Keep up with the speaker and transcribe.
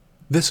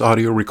This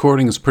audio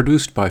recording is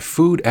produced by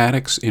Food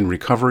Addicts in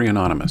Recovery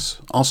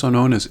Anonymous, also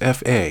known as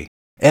FA.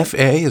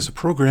 FA is a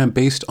program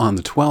based on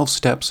the 12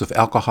 steps of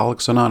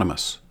Alcoholics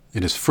Anonymous.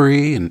 It is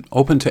free and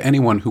open to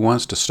anyone who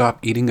wants to stop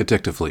eating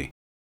addictively.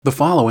 The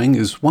following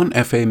is one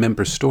FA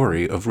member's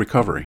story of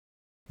recovery.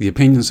 The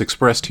opinions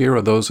expressed here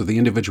are those of the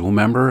individual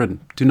member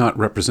and do not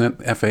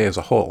represent FA as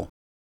a whole.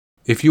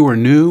 If you are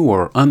new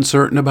or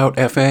uncertain about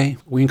FA,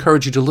 we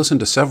encourage you to listen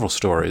to several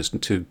stories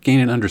to gain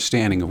an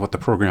understanding of what the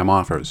program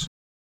offers.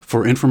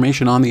 For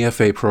information on the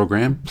FA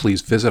program,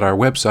 please visit our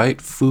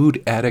website,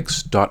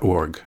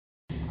 foodaddicts.org.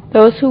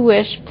 Those who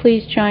wish,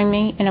 please join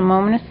me in a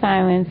moment of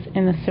silence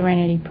in the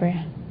Serenity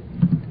Prayer.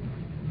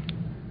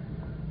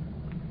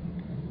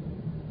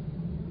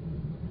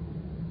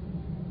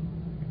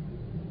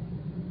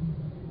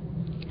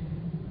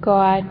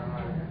 God,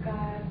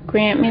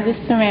 grant me the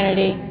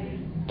serenity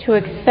to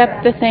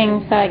accept the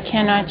things I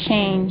cannot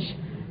change,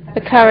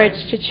 the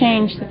courage to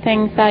change the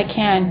things I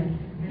can,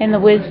 and the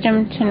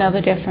wisdom to know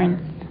the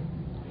difference.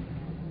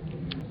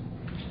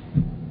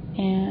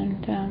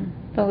 And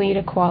the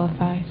leader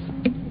qualifies.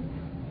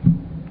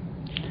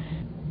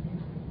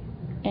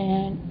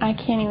 And I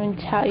can't even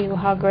tell you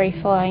how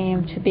grateful I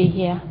am to be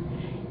here,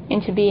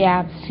 and to be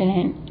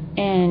abstinent,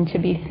 and to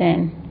be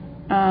thin.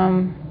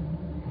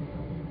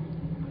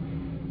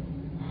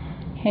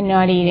 And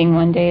not eating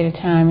one day at a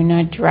time, and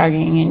not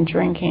drugging and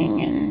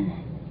drinking and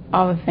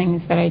all the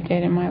things that I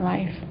did in my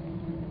life.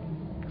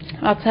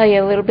 I'll tell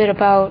you a little bit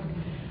about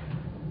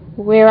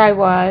where I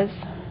was,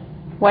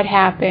 what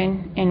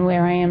happened, and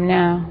where I am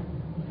now.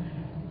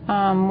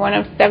 One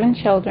of 7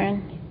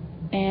 children,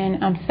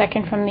 and I'm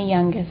second from the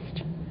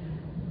youngest.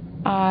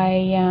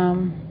 I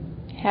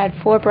had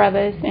 4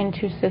 brothers and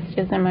 2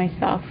 sisters and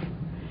myself.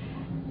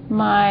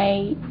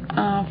 My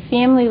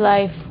family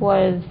life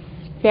was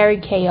very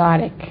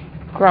chaotic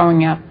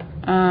growing up.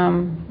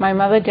 My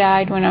mother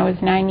died when I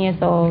was 9 years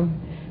old.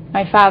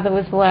 My father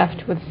was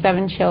left with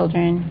 7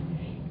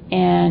 children,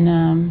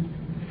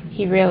 and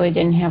he really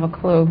didn't have a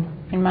clue,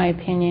 in my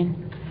opinion.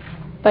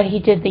 But he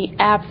did the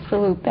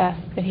absolute best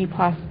that he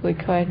possibly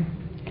could.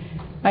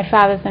 My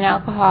father's an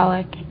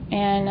alcoholic,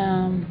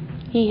 and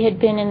he had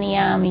been in the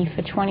Army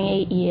for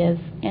 28 years,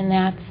 and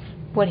that's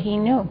what he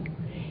knew.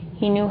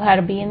 He knew how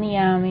to be in the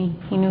Army,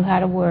 he knew how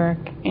to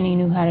work, and he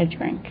knew how to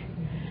drink.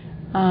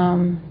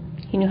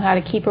 He knew how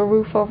to keep a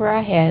roof over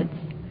our heads.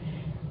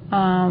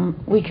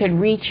 We could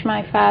reach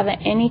my father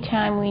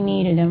anytime we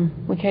needed him.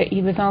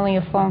 He was only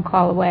a phone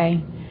call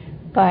away,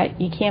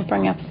 but you can't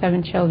bring up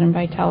 7 children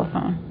by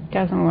telephone. It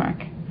doesn't work.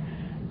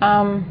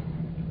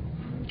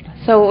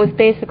 So it was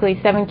basically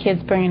 7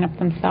 kids bringing up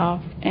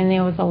themselves, and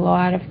there was a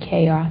lot of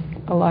chaos,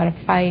 a lot of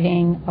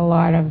fighting, a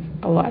lot of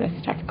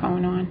stuff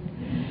going on.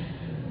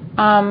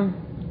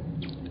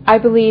 I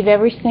believe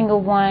every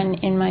single one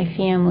in my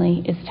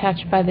family is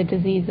touched by the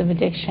disease of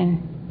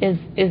addiction,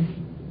 is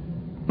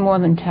more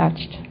than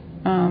touched,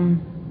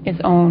 is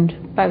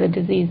owned by the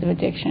disease of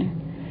addiction.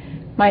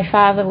 My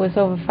father was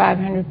over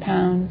 500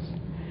 pounds.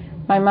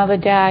 My mother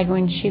died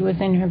when she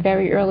was in her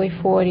very early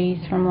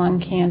 40s from lung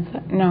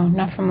cancer. No,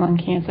 not from lung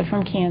cancer,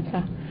 from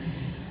cancer.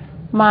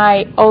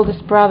 My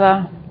oldest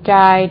brother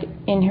died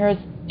in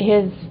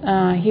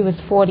he was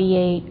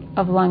 48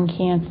 of lung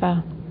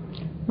cancer.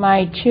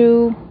 My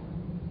two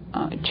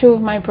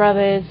of my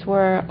brothers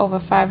were over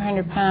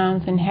 500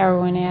 pounds and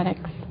heroin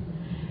addicts.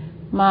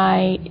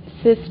 My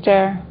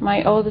sister,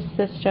 my oldest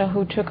sister,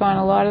 who took on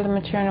a lot of the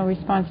maternal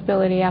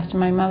responsibility after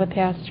my mother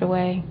passed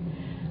away,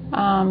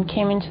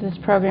 came into this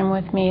program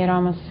with me at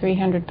almost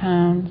 300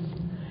 pounds.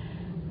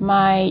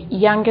 My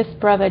youngest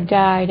brother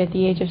died at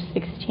the age of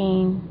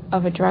 16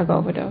 of a drug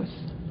overdose.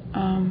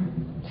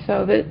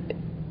 So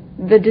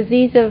the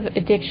disease of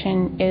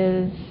addiction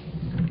is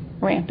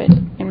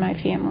rampant in my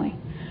family.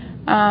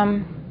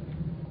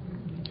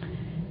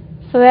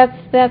 So that's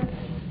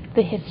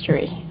the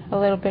history, a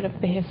little bit of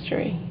the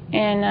history.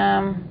 And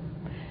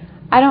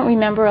I don't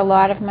remember a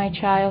lot of my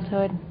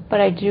childhood,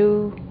 but I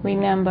do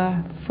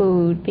remember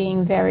food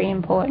being very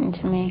important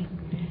to me.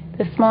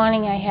 This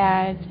morning I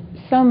had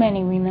so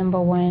many remember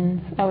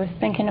wins. I was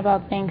thinking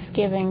about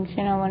Thanksgivings,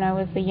 when I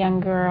was a young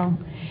girl.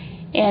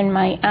 And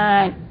my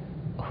aunt,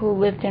 who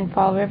lived in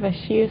Fall River,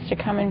 she used to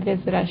come and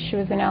visit us. She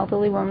was an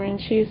elderly woman, and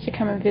she used to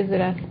come and visit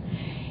us.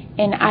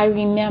 And I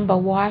remember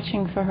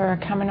watching for her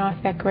coming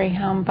off that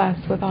Greyhound bus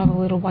with all the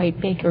little white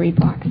bakery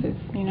boxes,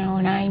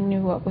 and I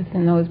knew what was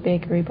in those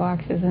bakery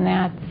boxes, and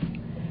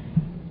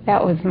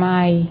that was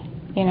my,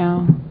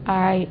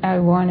 I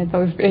wanted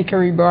those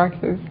bakery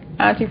boxes.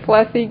 Auntie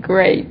Flessie,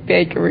 great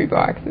bakery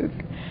boxes.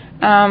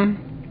 I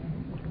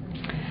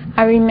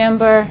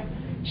remember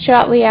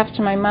shortly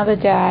after my mother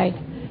died,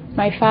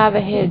 my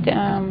father had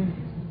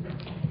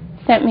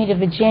sent me to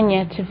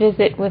Virginia to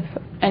visit with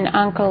an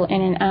uncle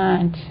and an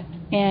aunt.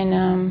 And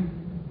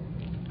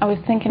I was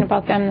thinking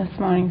about them this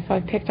morning, so I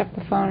picked up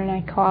the phone and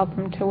I called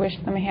them to wish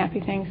them a happy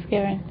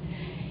Thanksgiving.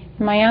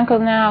 And my uncle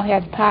now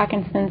has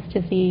Parkinson's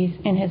disease,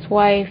 and his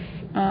wife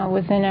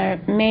was in a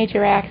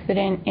major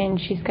accident, and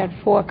she's got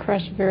 4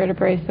 crushed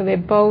vertebrae, so they're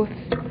both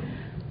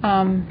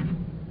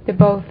they're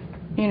both,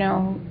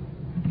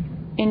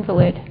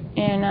 invalid.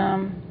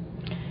 And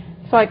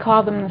so I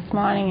called them this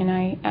morning,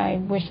 and I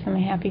wished them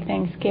a happy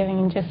Thanksgiving,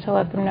 and just to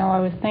let them know I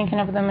was thinking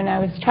of them, and I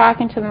was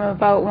talking to them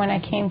about when I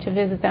came to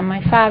visit them.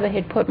 My father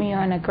had put me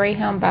on a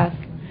Greyhound bus.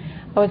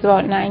 I was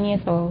about 9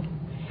 years old.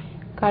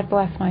 God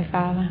bless my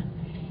father.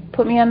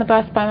 Put me on the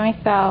bus by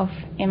myself,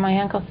 and my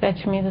uncle said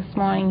to me this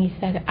morning, he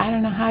said, I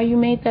don't know how you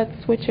made that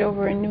switch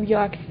over in New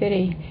York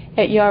City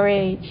at your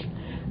age.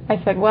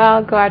 I said,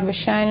 well, God was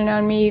shining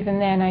on me even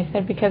then. I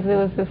said, because there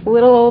was this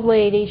little old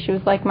lady, she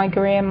was like my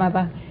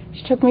grandmother.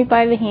 She took me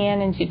by the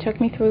hand, and she took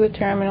me through the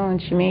terminal,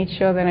 and she made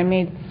sure that I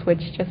made the switch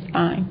just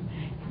fine,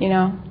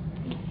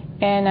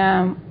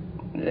 And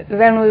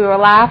then we were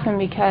laughing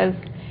because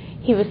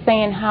he was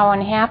saying how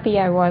unhappy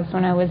I was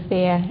when I was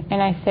there.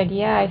 And I said,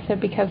 yeah. I said,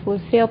 because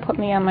Lucille put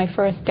me on my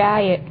first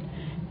diet,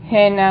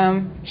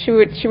 and she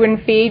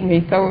wouldn't feed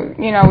me. So,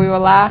 we were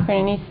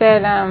laughing. And he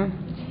said,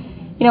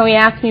 he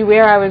asked me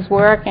where I was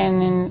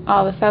working and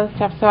all this other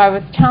stuff. So I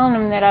was telling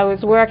him that I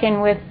was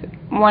working with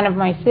one of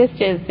my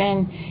sisters,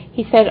 and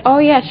he said, oh,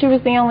 yeah, she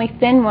was the only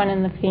thin one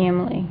in the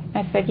family.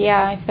 I said,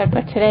 yeah. I said,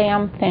 but today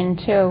I'm thin,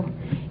 too.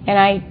 And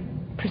I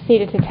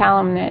proceeded to tell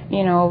him that,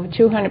 over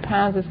 200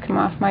 pounds has come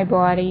off my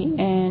body,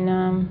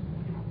 and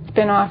it's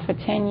been off for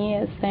 10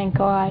 years, thank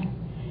God.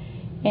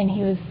 And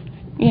he was,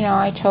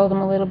 I told him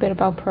a little bit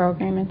about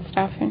program and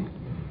stuff, and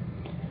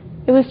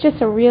it was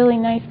just a really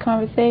nice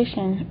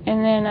conversation.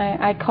 And then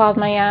I called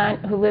my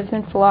aunt, who lives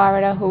in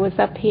Florida, who was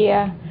up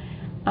here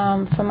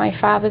for my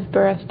father's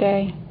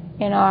birthday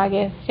in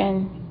August,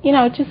 and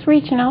just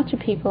reaching out to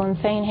people and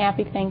saying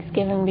happy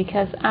Thanksgiving,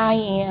 because I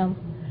am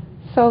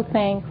so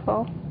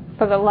thankful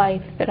for the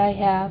life that I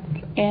have,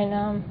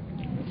 and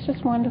it's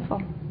just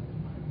wonderful.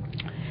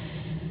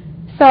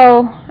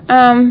 So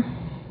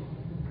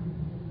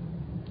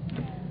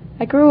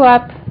I grew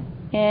up,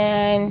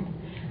 and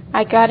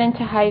I got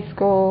into high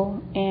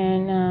school,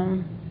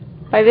 and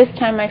by this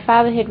time my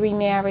father had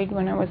remarried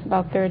when I was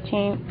about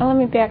 13. Let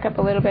me back up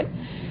a little bit.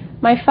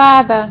 My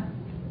father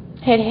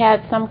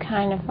had some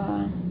kind of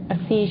a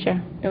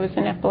seizure. It was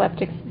an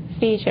epileptic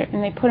seizure,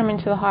 and they put him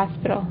into the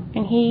hospital.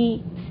 And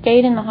he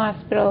stayed in the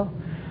hospital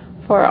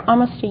for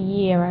almost a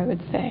year, I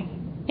would say.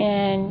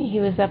 And he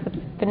was up at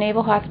the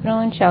Naval Hospital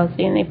in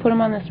Chelsea, and they put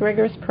him on this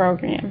rigorous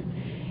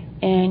program.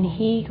 And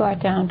he got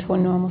down to a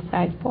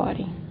normal-sized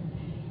body.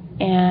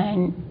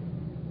 And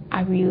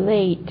I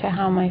relate to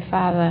how my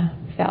father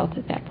felt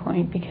at that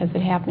point, because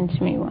it happened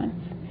to me once.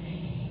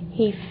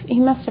 He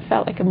must have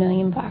felt like $1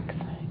 million.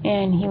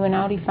 And he went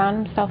out, he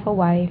found himself a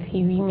wife,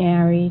 he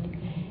remarried,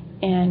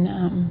 and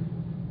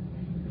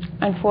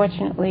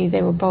unfortunately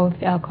they were both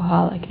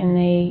alcoholic, and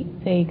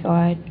they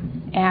got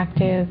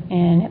active,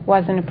 and it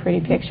wasn't a pretty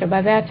picture.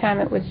 By that time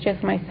it was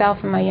just myself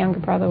and my younger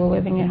brother were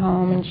living at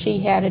home, and she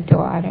had a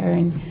daughter,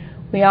 and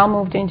we all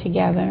moved in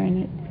together,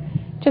 and it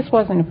just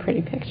wasn't a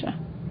pretty picture.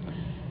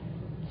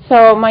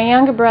 So my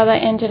younger brother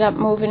ended up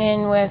moving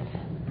in with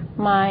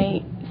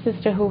my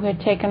sister, who had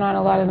taken on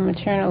a lot of the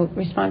maternal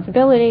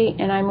responsibility,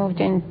 and I moved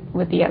in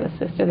with the other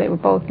sister. They were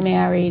both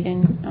married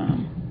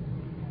and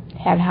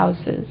had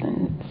houses,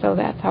 and so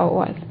that's how it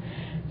was.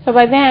 So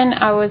by then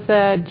I was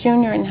a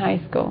junior in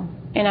high school,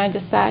 and I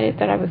decided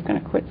that I was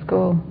going to quit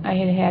school. I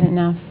had had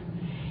enough,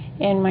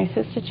 and my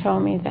sister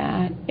told me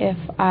that if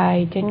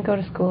I didn't go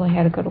to school, I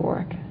had to go to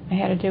work. I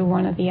had to do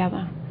one or the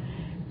other.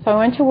 So I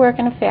went to work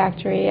in a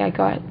factory. I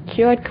got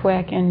cured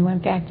quick and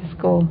went back to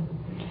school.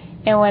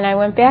 And when I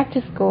went back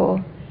to school,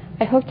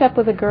 I hooked up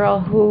with a girl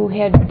who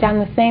had done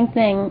the same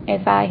thing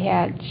as I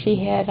had.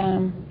 She had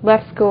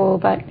left school,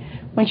 but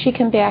when she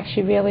came back,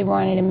 she really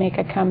wanted to make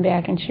a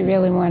comeback, and she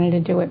really wanted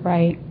to do it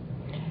right.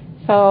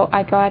 So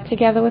I got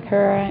together with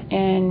her,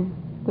 and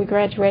we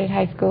graduated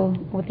high school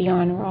with the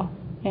honor roll.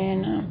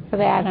 And for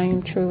that, I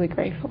am truly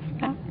grateful for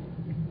that.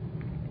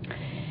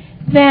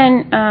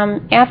 Then,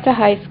 after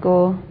high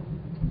school,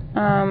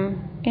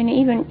 and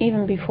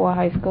even before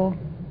high school,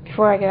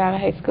 before I got out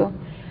of high school,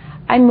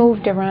 I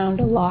moved around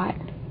a lot.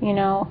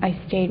 I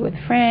stayed with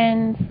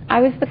friends.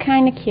 I was the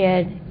kind of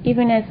kid,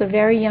 even as a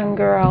very young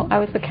girl, I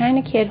was the kind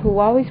of kid who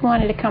always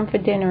wanted to come for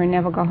dinner and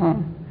never go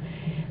home.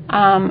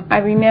 I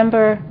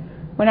remember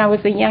when I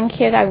was a young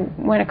kid, I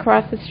went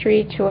across the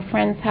street to a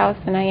friend's house,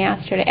 and I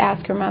asked her to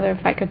ask her mother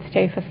if I could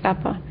stay for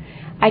supper.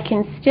 I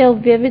can still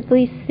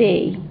vividly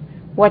see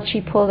what she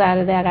pulled out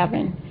of that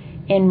oven,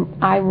 and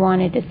I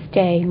wanted to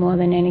stay more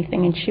than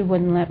anything, and she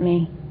wouldn't let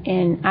me.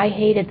 And I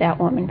hated that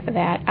woman for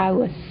that. I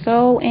was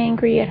so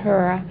angry at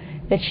her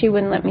that she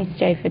wouldn't let me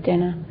stay for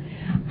dinner.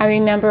 I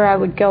remember I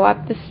would go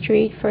up the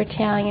street for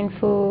Italian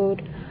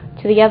food,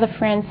 to the other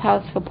friend's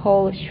house for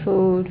Polish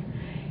food.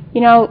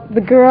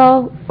 The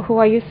girl who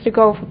I used to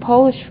go for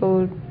Polish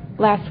food,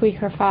 last week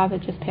her father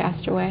just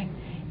passed away,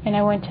 and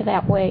I went to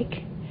that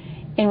wake.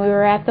 And we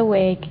were at the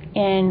wake,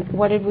 and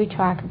what did we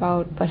talk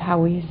about but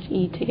how we used to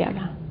eat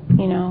together,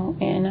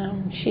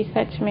 And she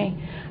said to me,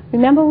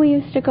 remember we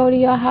used to go to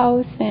your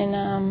house, and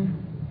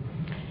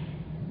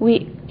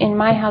in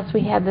my house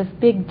we had this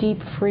big deep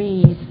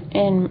freeze,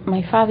 and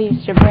my father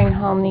used to bring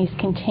home these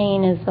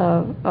containers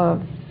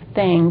of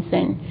things.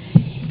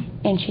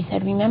 And she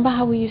said, remember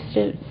how we used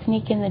to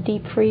sneak in the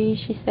deep freeze,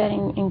 she said,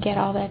 and get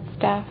all that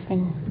stuff?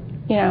 And,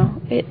 you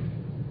know,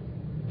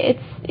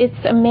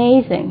 it's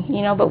amazing,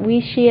 you know, but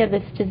we share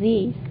this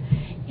disease.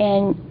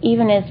 And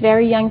even as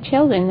very young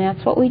children,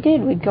 that's what we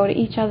did. We'd go to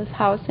each other's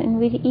house and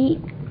we'd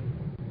eat.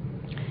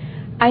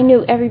 I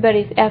knew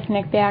everybody's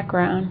ethnic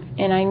background,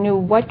 and I knew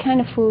what kind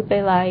of food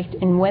they liked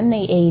and when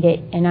they ate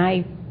it, and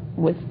I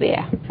was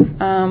there.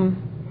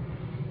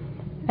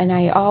 And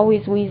I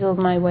always weaseled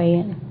my way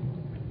in.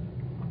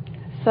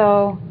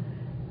 So,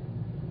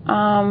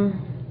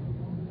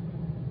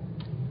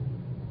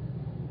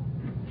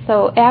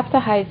 so after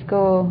high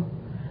school,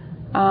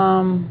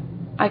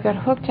 I got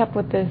hooked up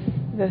with this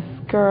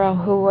girl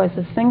who was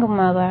a single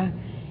mother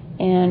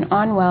and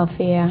on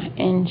welfare,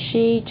 and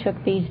she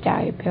took these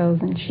diet pills,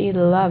 and she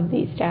loved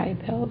these diet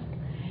pills.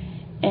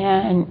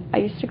 And I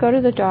used to go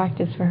to the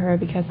doctors for her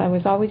because I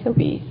was always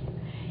obese,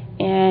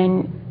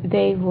 and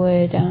they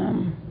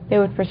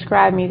would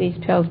prescribe me these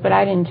pills, but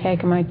I didn't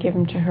take them. I'd give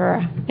them to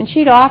her, and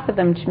she'd offer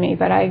them to me,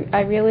 but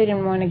I really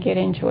didn't want to get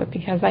into it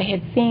because I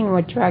had seen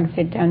what drugs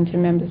had done to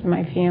members of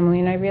my family,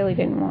 and I really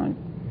didn't want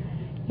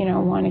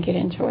to get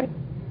into it.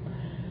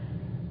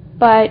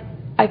 But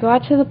I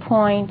got to the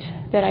point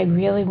that I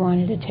really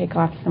wanted to take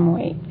off some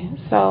weight,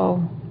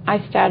 so I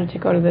started to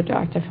go to the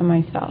doctor for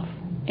myself.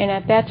 And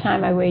at that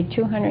time, I weighed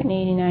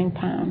 289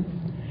 pounds,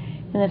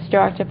 and this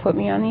doctor put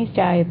me on these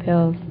diet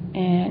pills,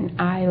 and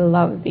I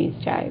love these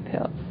diet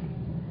pills.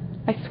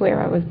 I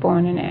swear I was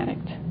born an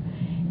addict.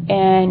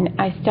 And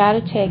I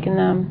started taking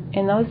them,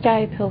 and those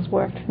diet pills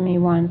worked for me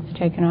once,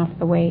 taking off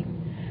the weight.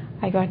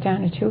 I got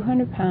down to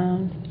 200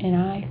 pounds, and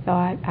I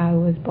thought I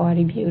was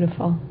body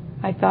beautiful.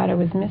 I thought I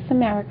was Miss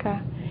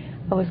America.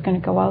 I was going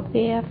to go out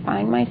there,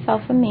 find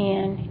myself a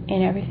man,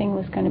 and everything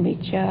was going to be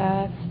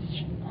just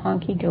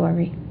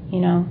honky-dory, you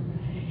know.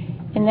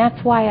 And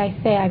that's why I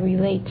say I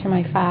relate to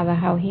my father,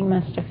 how he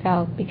must have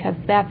felt, because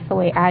that's the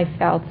way I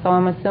felt, so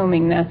I'm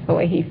assuming that's the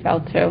way he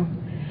felt too.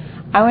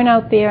 I went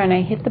out there and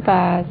I hit the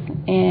bars,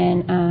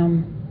 and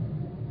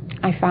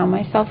I found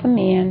myself a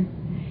man,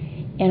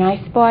 and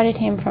I spotted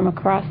him from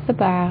across the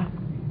bar,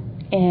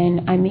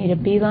 and I made a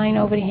beeline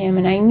over to him,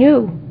 and I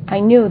knew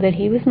that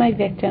he was my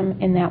victim,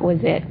 and that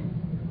was it.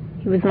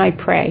 He was my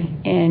prey,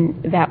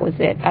 and that was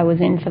it. I was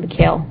in for the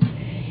kill.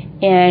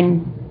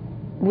 And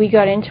we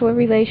got into a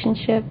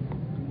relationship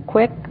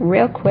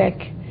real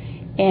quick,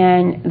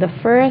 and the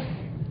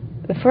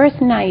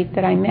first night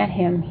that I met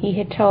him, he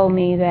had told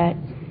me that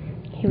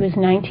he was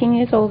 19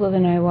 years older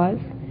than I was.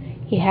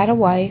 He had a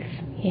wife,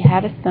 he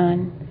had a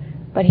son,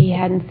 but he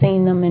hadn't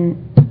seen them in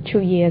 2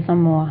 years or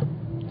more.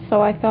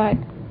 So I thought,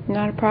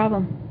 not a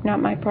problem, not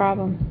my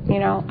problem. You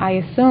know, I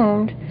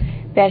assumed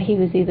that he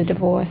was either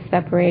divorced,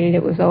 separated,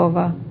 it was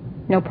over,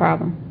 no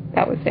problem.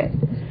 That was it.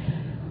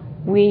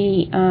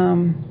 We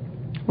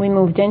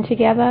moved in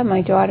together.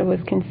 My daughter was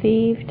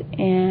conceived,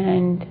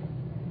 and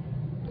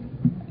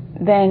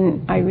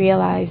then I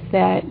realized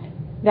that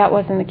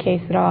wasn't the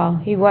case at all.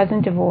 He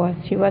wasn't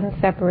divorced. He wasn't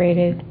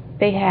separated.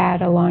 They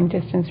had a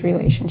long-distance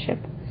relationship.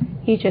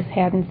 He just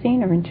hadn't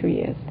seen her in 2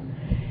 years.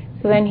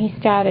 So then he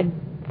started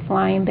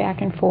flying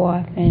back and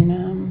forth,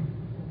 and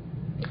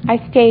I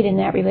stayed in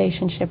that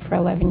relationship for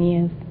 11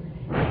 years,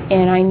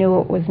 and I knew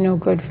it was no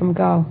good from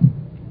go.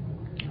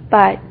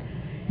 But,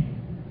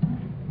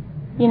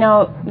 you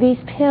know, these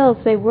pills,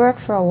 they work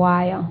for a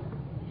while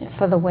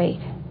for the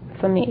weight.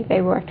 For me,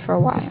 they worked for a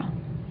while.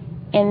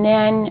 And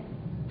then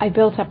I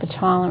built up a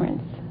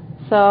tolerance.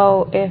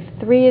 So if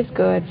 3 is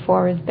good,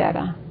 4 is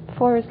better.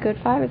 4 is good,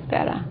 5 is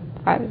better.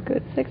 5 is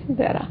good, 6 is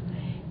better.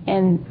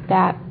 And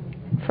that,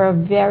 for a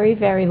very,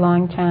 very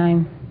long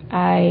time,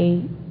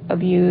 I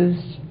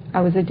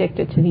was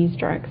addicted to these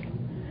drugs.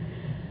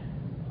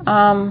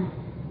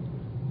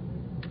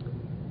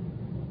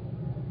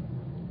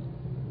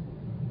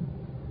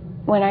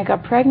 When I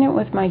got pregnant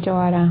with my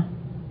daughter,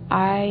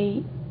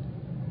 I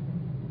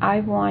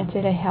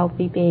wanted a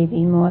healthy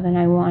baby more than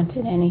I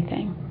wanted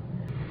anything.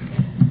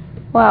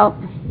 Well,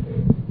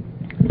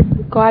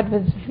 God's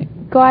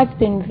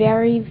been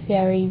very,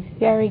 very,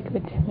 very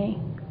good to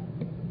me,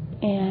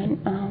 and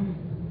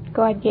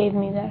God gave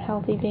me that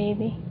healthy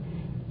baby,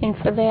 and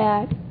for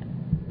that,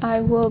 I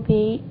will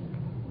be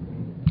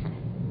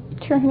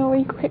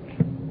eternally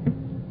grateful.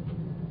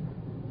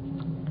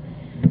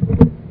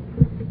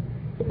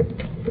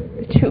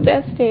 The 2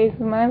 best days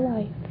of my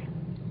life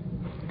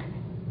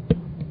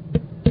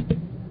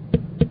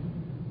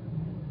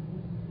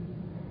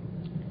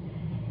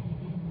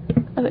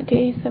are the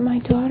days that my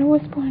daughter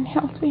was born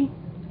healthy,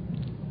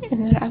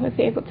 and that I was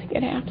able to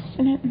get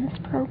abstinent in this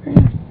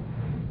program,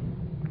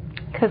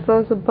 because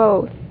those are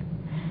both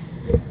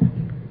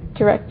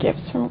direct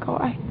gifts from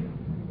God.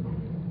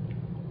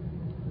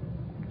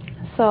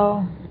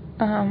 So,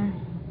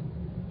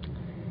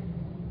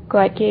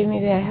 God gave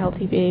me that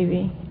healthy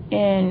baby,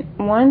 and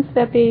once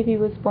that baby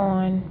was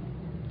born,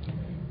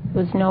 it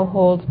was no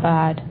holds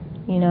barred,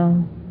 you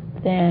know.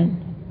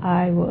 Then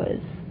I was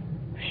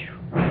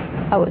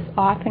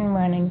off and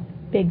running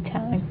big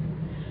time.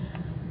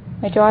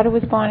 My daughter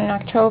was born in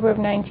October of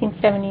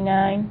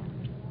 1979.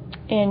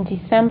 In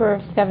December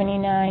of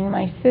 79,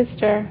 my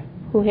sister,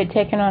 who had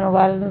taken on a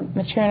lot of the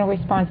maternal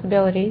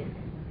responsibilities,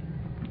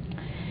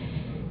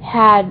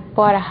 had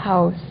bought a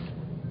house,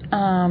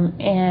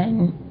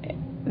 and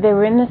they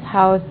were in this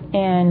house,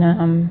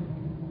 and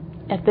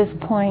at this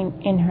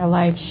point in her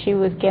life, she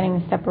was getting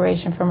a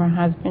separation from her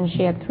husband.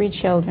 She had 3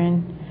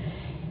 children,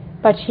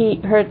 but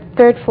her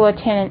third-floor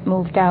tenant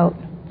moved out,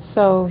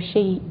 so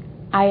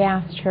I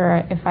asked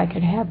her if I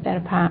could have that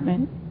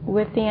apartment,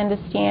 with the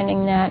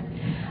understanding that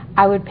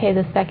I would pay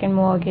the second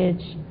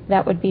mortgage,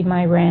 that would be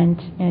my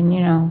rent, and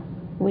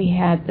we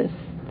had this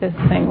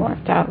thing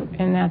worked out,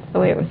 and that's the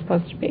way it was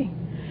supposed to be.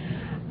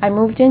 I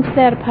moved into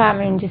that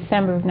apartment in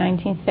December of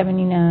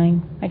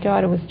 1979. My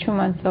daughter was 2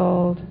 months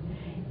old,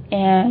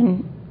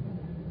 and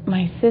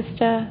my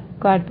sister,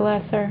 God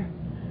bless her,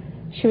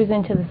 she was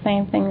into the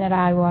same thing that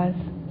I was,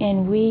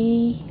 and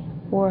we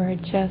were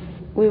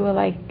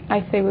like,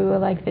 I say we were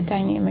like the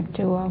dynamic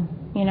duo,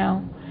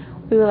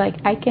 We were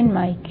like Ike and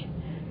Mike.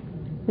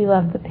 We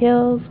loved the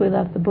pills, we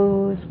loved the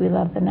booze, we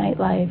loved the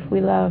nightlife, we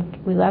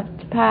loved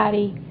to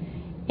party,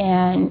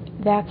 and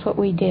that's what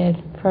we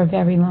did for a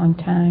very long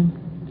time.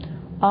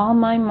 All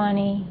my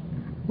money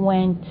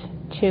went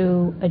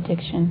to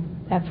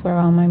addiction. That's where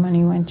all my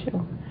money went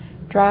to.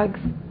 Drugs,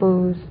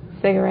 booze,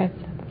 cigarettes,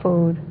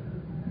 food.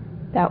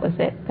 That was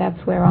it.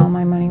 That's where all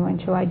my money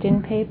went to. I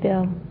didn't pay a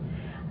bill.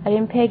 I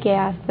didn't pay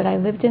gas. That I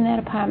lived in that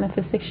apartment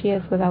for 6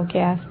 years without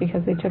gas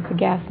because they took the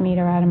gas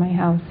meter out of my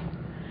house.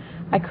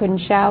 I couldn't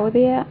shower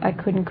there. I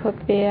couldn't cook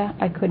there.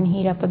 I couldn't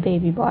heat up a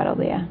baby bottle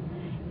there.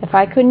 If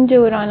I couldn't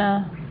do it on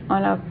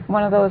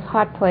one of those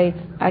hot plates,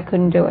 I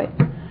couldn't do it.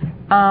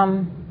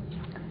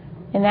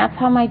 And that's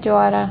how my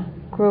daughter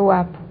grew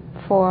up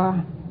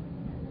for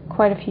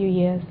quite a few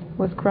years,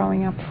 was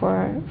growing up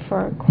for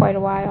quite a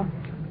while.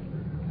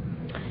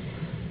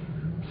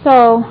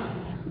 So,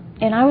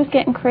 and I was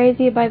getting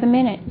crazier by the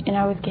minute, and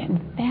I was getting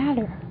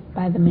fatter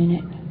by the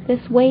minute.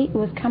 This weight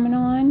was coming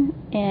on,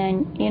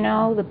 and,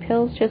 the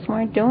pills just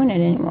weren't doing it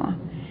anymore.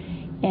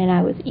 And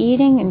I was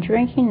eating and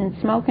drinking and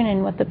smoking,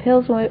 and what the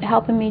pills were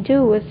helping me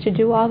do was to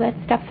do all that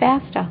stuff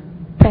faster.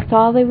 That's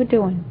all they were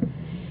doing.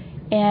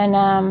 And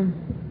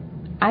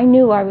I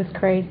knew I was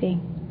crazy.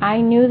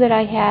 I knew that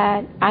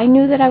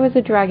I was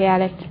a drug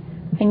addict.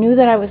 I knew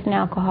that I was an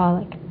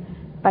alcoholic,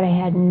 but I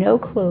had no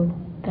clue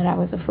that I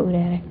was a food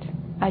addict.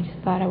 I just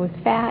thought I was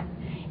fat,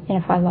 and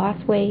if I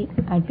lost weight,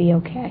 I'd be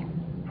okay.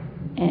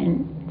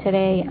 And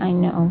today I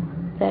know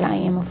that I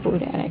am a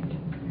food addict,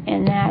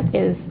 and that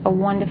is a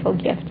wonderful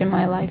gift in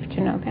my life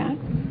to know that,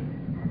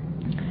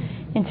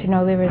 and to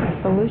know there is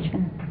a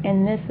solution,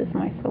 and this is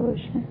my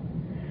solution.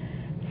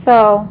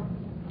 So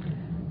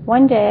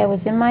one day I was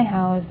in my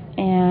house,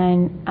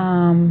 and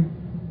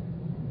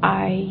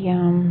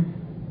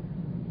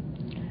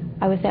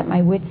I was at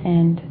my wit's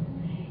end,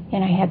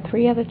 and I had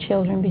 3 other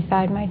children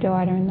beside my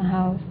daughter in the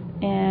house,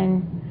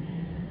 and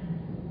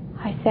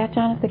I sat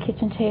down at the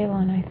kitchen table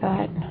and I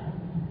thought,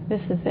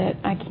 this is it.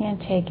 I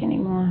can't take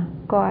anymore.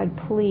 God,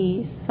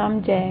 please,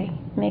 someday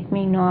make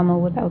me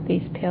normal without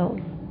these pills,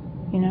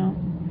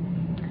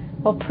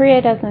 Well,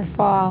 prayer doesn't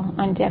fall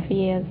on deaf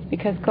ears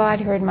because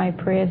God heard my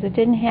prayers. It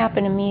didn't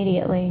happen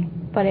immediately,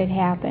 but it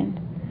happened.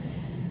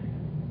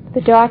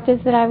 The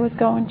doctors that I was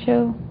going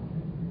to,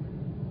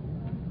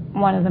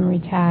 one of them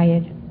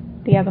retired.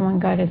 The other one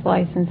got his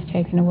license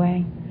taken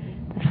away.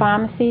 The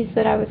pharmacies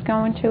that I was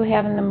going to,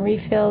 having them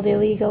refilled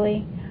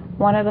illegally,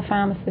 one of the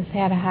pharmacists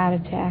had a heart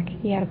attack.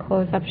 He had to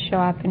close up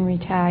shop and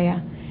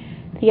retire.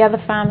 The other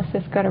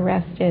pharmacist got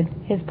arrested.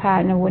 His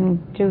partner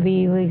wouldn't do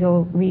the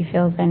illegal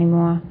refills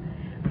anymore.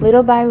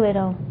 Little by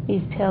little,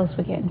 these pills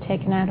were getting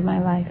taken out of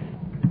my life.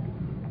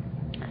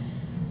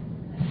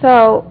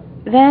 So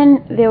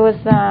then there was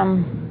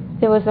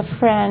a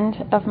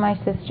friend of my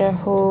sister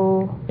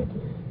who,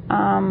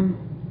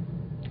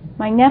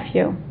 my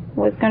nephew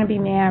was going to be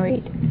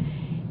married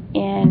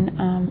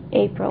in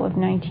April of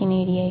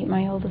 1988,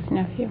 my oldest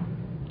nephew.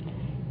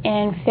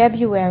 In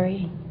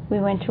February, we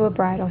went to a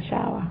bridal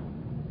shower,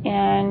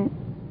 and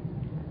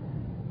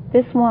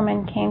this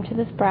woman came to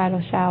this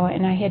bridal shower,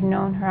 and I had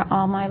known her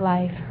all my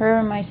life. Her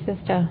and my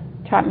sister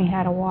taught me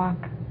how to walk.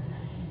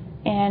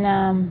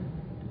 And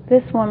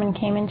this woman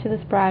came into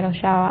this bridal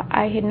shower.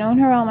 I had known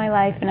her all my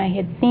life, and I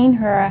had seen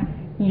her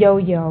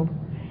yo-yo.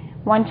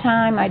 One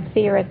time I'd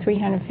see her at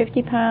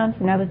 350 pounds,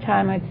 another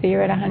time I'd see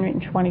her at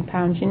 120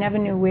 pounds. You never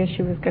knew where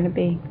she was going to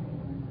be.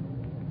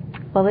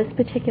 Well, this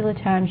particular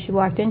time she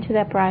walked into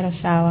that bridal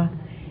shower,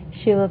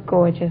 she looked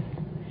gorgeous.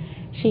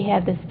 She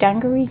had this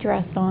dungaree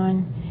dress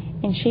on,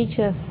 and she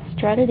just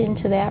strutted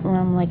into that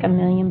room like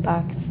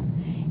 $1,000,000.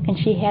 And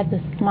she had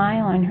this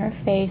smile on her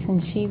face,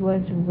 and she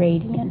was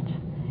radiant.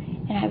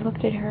 And I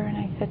looked at her and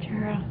I said to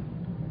her,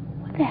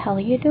 "What the hell are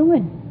you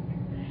doing?"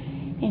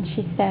 And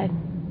she said,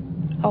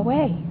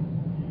 "Away."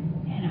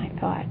 And I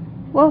thought,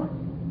 well,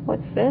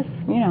 what's this?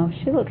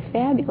 She looks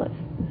fabulous.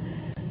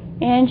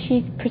 And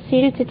she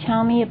proceeded to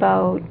tell me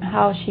about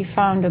how she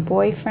found a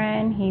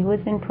boyfriend. He was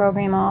in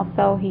program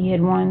also. He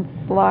had once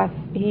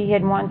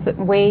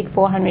weighed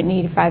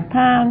 485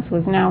 pounds,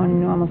 was now in a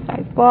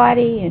normal-sized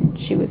body, and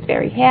she was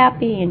very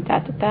happy, and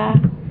da-da-da.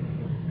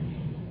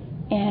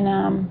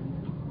 And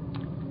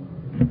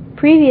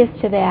previous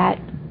to that,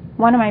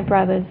 both my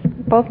brothers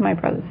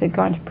had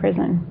gone to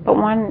prison. But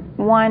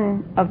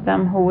one of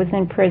them who was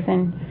in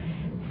prison,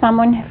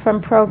 someone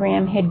from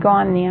program had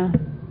gone there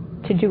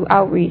to do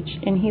outreach,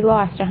 and he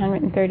lost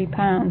 130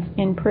 pounds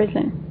in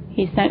prison.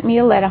 He sent me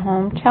a letter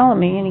home telling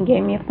me, and he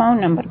gave me a phone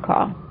number to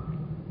call.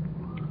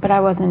 But I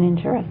wasn't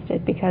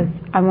interested because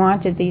I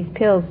wanted these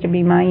pills to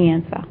be my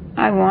answer.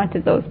 I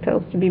wanted those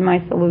pills to be my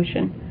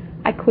solution.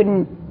 I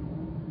couldn't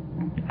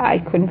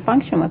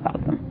function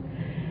without them.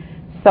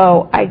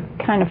 So I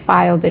kind of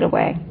filed it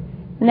away.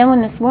 And then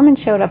when this woman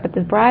showed up at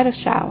the bridal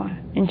shower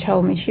and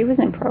told me she was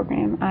in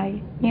program,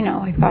 I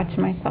thought to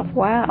myself,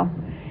 wow.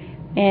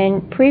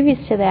 And previous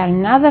to that,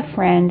 another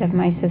friend of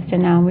my sister,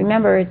 now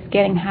remember it's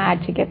getting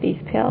hard to get these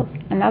pills,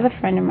 another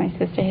friend of my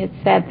sister had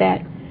said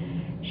that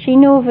she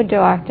knew of a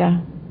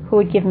doctor who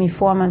would give me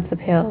 4 months of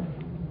pills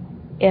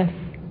if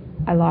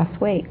I lost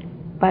weight.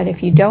 But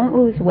if you don't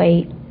lose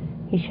weight,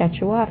 he shuts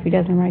you off. He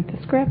doesn't write the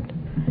script.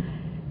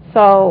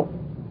 So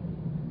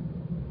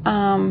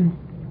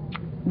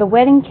the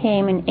wedding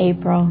came in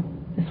April.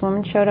 This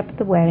woman showed up at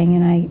the wedding,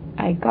 and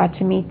I got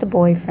to meet the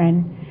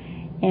boyfriend.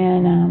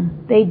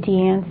 And they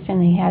danced, and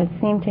they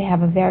seemed to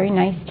have a very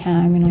nice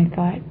time. And I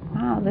thought,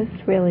 wow, this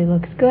really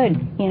looks good,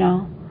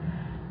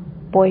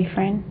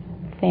 Boyfriend,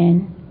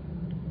 thin,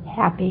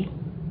 happy.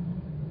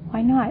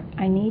 Why not?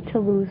 I need to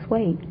lose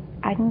weight.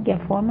 I can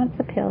get 4 months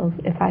of pills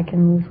if I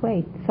can lose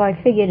weight. So I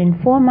figured in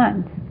 4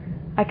 months,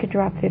 I could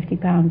drop 50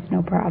 pounds,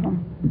 no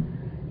problem.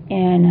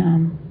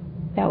 And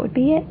that would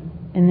be it.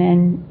 And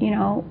then,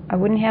 I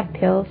wouldn't have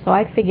pills, so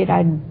I figured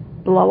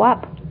I'd blow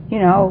up.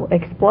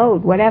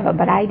 Explode, whatever,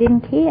 but I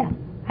didn't care.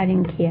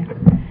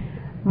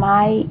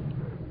 My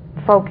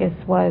focus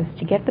was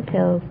to get the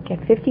pills,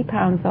 get 50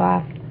 pounds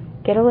off,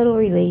 get a little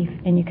relief,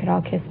 and you could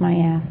all kiss my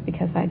ass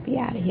because I'd be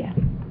out of here.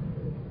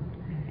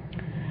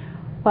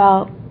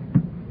 Well,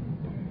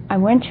 I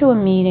went to a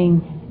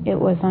meeting. It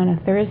was on a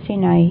Thursday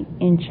night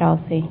in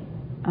Chelsea.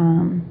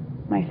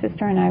 My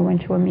sister and I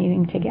went to a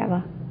meeting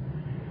together.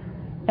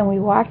 And we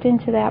walked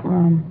into that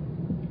room,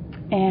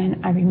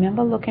 and I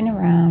remember looking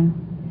around,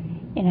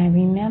 and I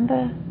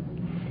remember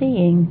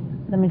seeing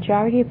the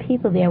majority of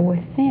people there were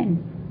thin,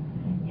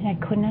 and I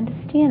couldn't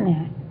understand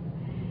that.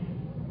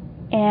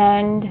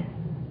 And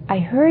I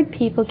heard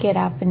people get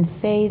up and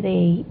say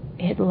they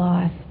had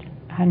lost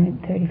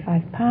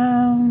 135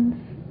 pounds,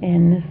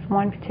 and this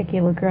one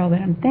particular girl that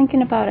I'm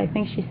thinking about, I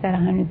think she said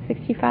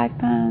 165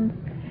 pounds.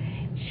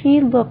 She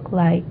looked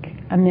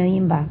like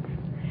 $1,000,000.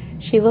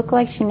 She looked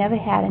like she never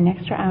had an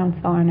extra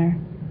ounce on her,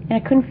 and I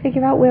couldn't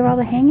figure out where all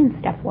the hanging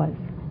stuff was.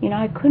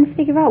 I couldn't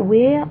figure out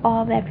where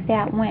all that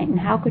fat went, and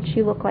how could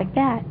she look like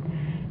that?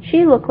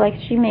 She looked like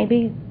she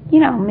maybe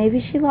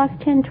she lost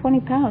 10, 20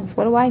 pounds.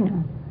 What do I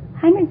know?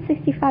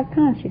 165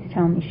 pounds, she's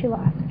telling me she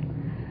lost.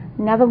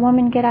 Another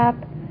woman get up.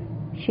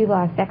 She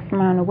lost X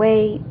amount of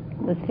weight,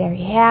 was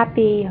very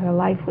happy. Her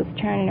life was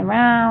turning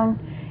around.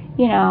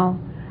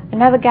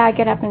 Another guy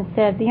get up and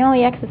said, the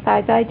only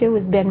exercise I do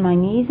is bend my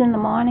knees in the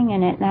morning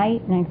and at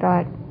night. And I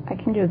thought, I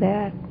can do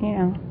that,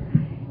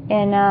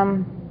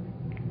 And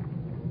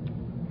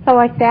so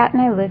I sat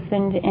and I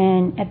listened,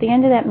 and at the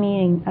end of that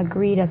meeting, a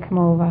greeter come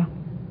over.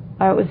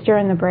 It was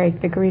during the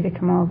break, the greeter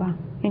come over.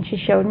 And she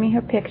showed me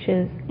her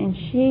pictures, and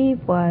she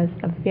was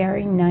a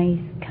very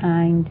nice,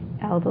 kind,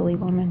 elderly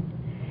woman.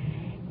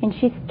 And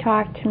she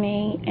talked to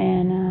me,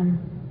 and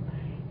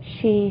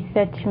she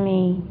said to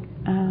me,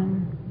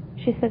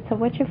 so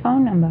what's your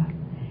phone number?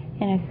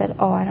 And I said,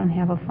 oh, I don't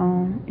have a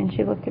phone. And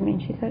she looked at me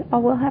and she said, oh,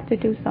 we'll have to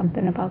do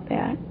something about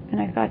that. And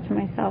I thought to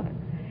myself,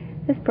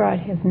 this broad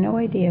has no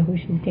idea who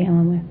she's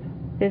dealing with.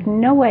 There's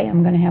no way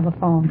I'm going to have a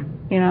phone,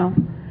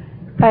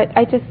 But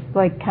I just,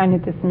 kind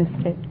of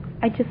dismissed it.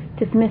 I just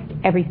dismissed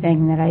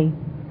everything that I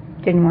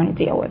didn't want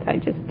to deal with. I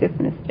just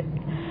dismissed it.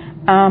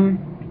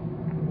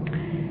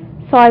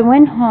 So I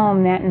went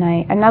home that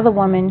night. Another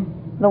woman,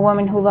 the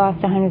woman who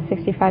lost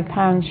 165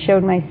 pounds,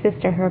 showed my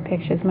sister her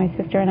pictures. My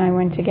sister and I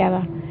went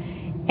together.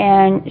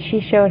 And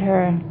she showed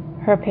her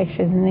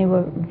pictures, and they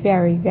were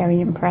very,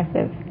 very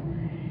impressive.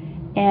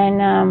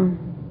 And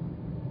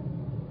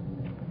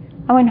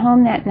I went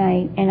home that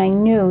night, and I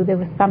knew there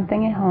was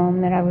something at home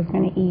that I was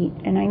going to eat,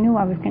 and I knew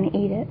I was going to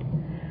eat it.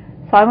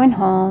 So I went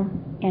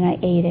home, and I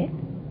ate it.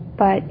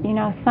 But,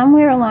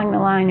 somewhere along the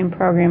line in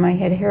program, I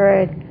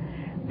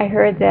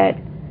heard that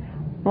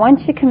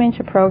once you come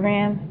into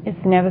program,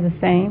 it's never the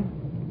same,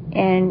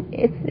 and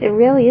it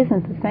really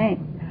isn't the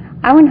same.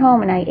 I went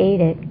home and I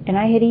ate it, and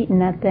I had eaten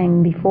that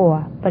thing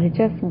before, but it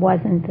just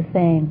wasn't the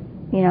same.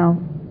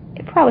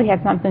 It probably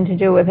had something to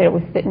do with it. It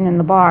was sitting in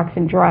the box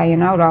and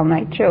drying out all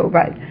night too,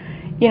 but,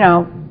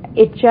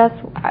 it just,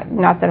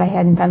 not that I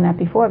hadn't done that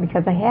before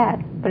because I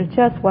had, but it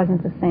just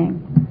wasn't the same.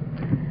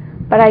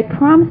 But I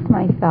promised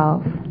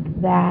myself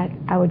that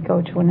I would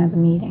go to another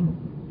meeting.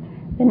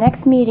 The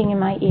next meeting in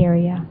my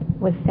area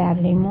was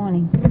Saturday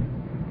morning.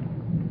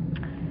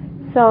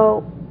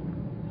 So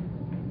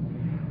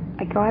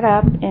I got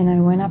up and I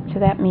went up to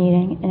that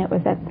meeting, and it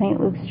was at St.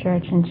 Luke's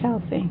Church in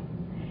Chelsea.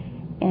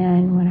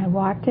 And when I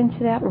walked into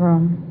that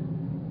room,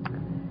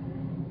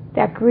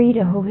 that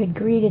greeter who had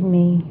greeted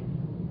me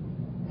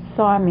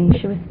saw me.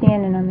 She was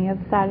standing on the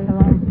other side of the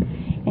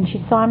room, and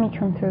she saw me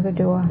come through the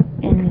door,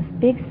 and this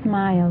big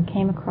smile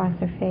came across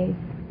her face,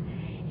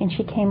 and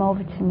she came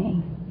over to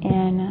me,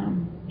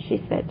 and she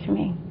said to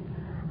me,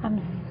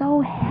 "I'm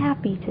so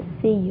happy to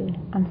see you.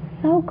 I'm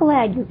so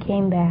glad you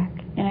came back."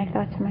 And I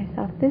thought to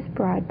myself, this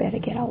broad better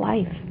get a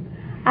life.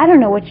 I don't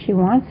know what she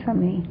wants from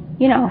me.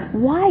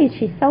 Why is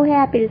she so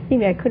happy to see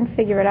me? I couldn't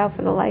figure it out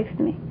for the life of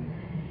me.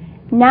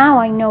 Now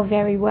I know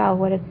very well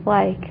what it's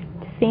like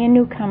to see a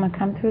newcomer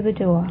come through the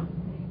door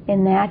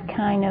in that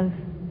kind of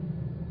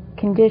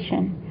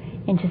condition,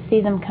 and to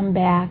see them come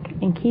back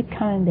and keep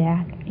coming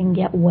back and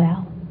get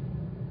well.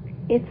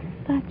 It's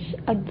such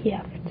a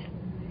gift.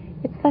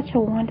 It's such a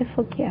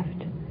wonderful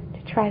gift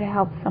to try to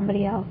help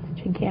somebody else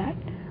to get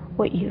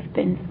what you've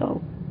been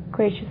so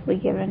graciously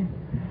given.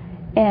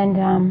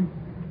 And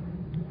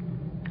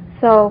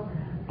so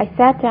I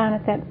sat down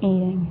at that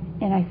meeting,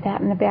 and I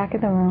sat in the back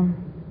of the room,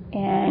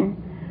 and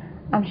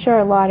I'm sure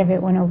a lot of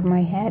it went over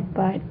my head,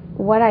 but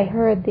what I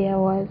heard there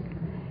was,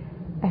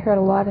 I heard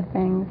a lot of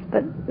things,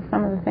 but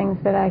some of the things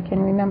that I can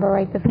remember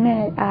right this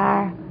minute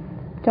are,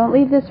 don't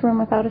leave this room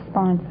without a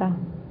sponsor.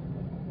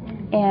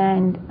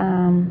 And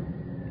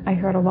I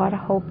heard a lot of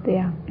hope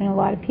there, and a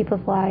lot of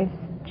people's lives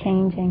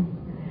changing.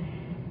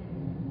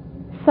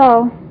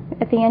 So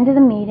at the end of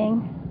the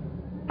meeting,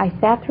 I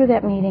sat through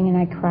that meeting and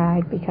I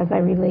cried because I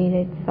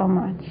related so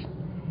much.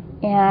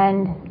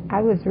 And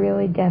I was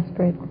really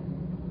desperate.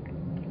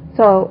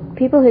 So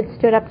people had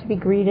stood up to be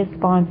greeters,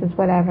 sponsors,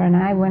 whatever, and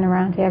I went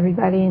around to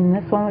everybody, and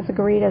this one was a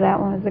greeter, that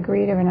one was a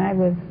greeter, and I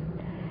was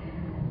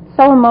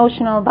so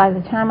emotional. By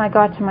the time I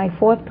got to my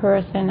fourth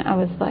person, I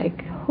was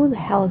like, who the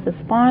hell is a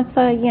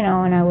sponsor?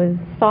 And I was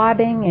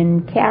sobbing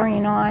and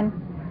carrying on.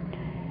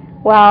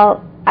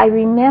 Well, I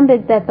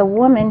remembered that the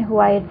woman who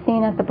I had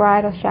seen at the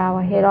bridal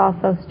shower had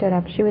also stood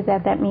up. She was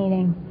at that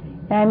meeting,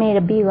 and I made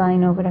a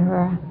beeline over to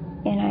her,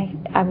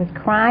 and I was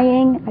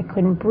crying. I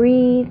couldn't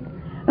breathe.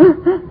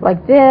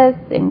 Like this,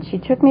 and she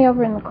took me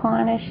over in the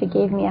corner, she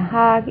gave me a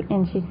hug,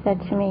 and she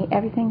said to me,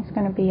 everything's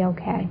going to be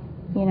okay,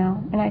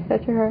 and I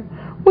said to her,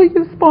 will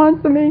you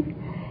sponsor me?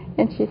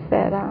 And she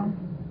said,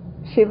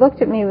 she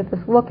looked at me with this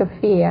look of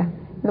fear.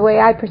 The way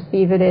I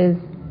perceive it is,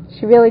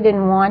 she really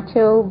didn't want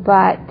to,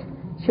 but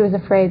she was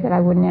afraid that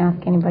I wouldn't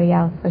ask anybody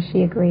else, so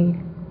she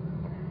agreed.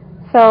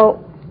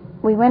 So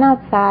we went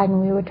outside and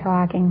we were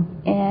talking,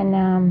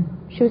 and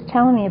she was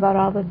telling me about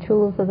all the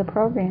tools of the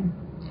program.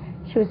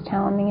 She was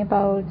telling me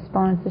about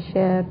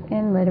sponsorship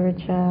and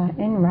literature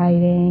and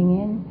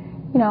writing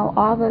and,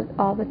 all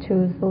the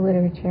tools, the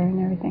literature and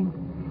everything.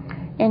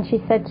 And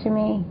she said to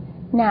me,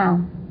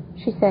 now,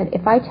 she said,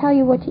 if I tell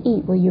you what to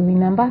eat, will you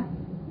remember?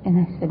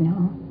 And I said,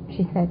 no.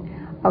 She said,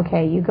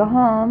 okay, you go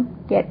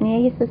home, get near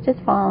your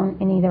sister's phone,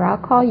 and either I'll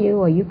call you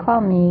or you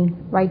call me,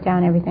 write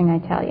down everything I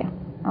tell you.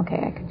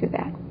 Okay, I could do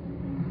that.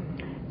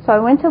 So I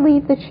went to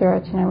leave the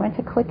church, and I went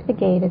to click the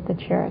gate at the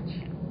church.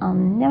 I'll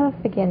never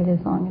forget it as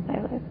long as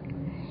I live.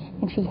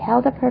 And she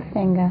held up her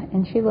finger,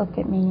 and she looked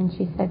at me, and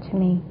she said to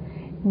me,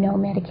 no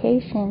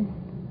medication.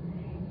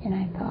 And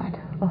I thought,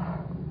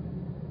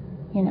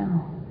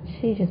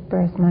 she just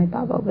burst my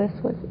bubble. This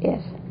was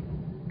it.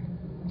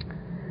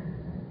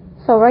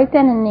 So right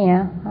then and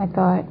there, I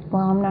thought,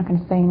 well, I'm not going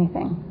to say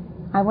anything.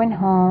 I went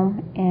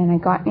home, and I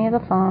got near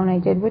the phone. I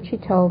did what she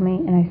told me,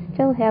 and I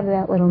still have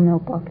that little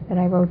notebook that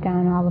I wrote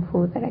down all the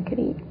food that I could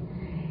eat.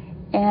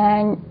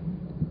 And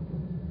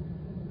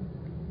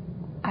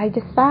I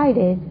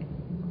decided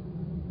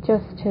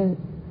just to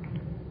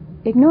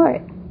ignore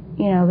it,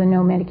 the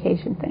no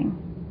medication thing.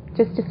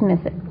 Just dismiss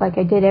it. Like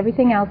I did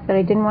everything else that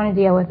I didn't want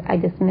to deal with, I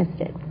dismissed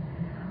it.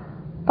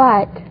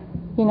 But,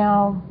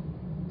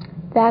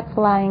 that's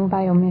lying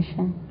by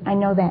omission. I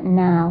know that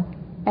now.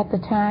 At the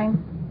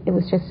time, it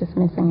was just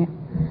dismissing it.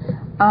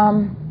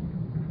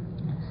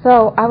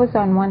 So I was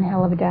on one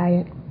hell of a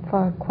diet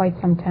for quite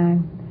some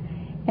time.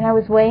 And I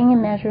was weighing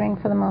and measuring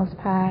for the most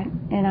part,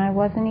 and I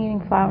wasn't eating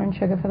flour and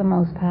sugar for the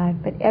most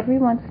part, but every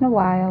once in a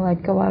while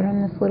I'd go out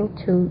on this little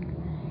toot,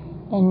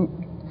 and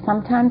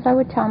sometimes I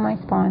would tell my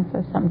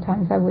sponsor,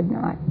 sometimes I would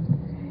not.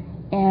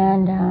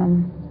 And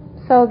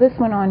so this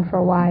went on for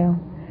a while.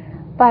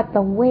 But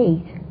the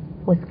weight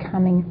was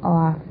coming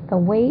off. The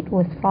weight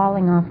was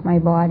falling off my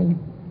body.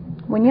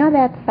 When you're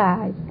that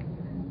size,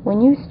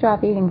 when you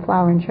stop eating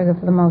flour and sugar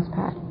for the most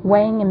part,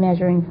 weighing and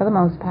measuring for the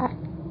most part,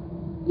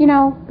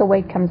 the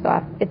weight comes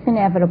off. It's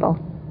inevitable.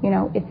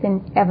 It's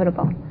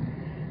inevitable.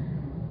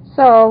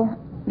 So,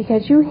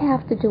 because you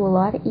have to do a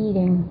lot of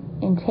eating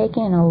and take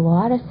in a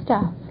lot of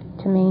stuff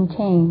to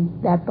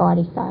maintain that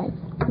body size.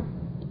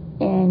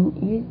 And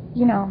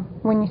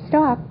when you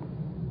stop,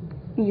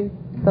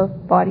 the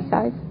body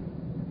size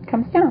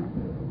comes down.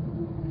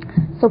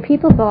 So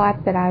people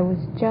thought that I was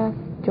just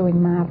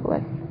doing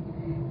marvelous.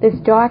 This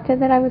doctor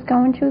that I was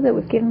going to that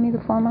was giving me the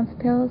 4-month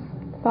pills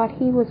thought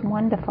he was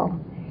wonderful.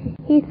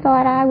 He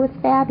thought I was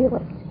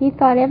fabulous. He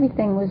thought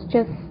everything was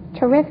just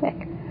terrific.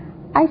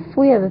 I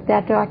swear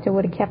that doctor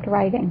would have kept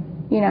writing,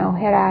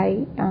 had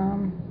I,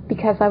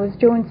 because I was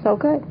doing so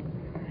good.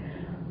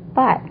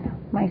 But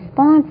my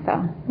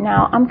sponsor,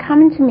 now I'm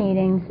coming to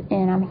meetings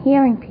and I'm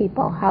hearing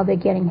people how they're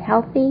getting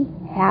healthy,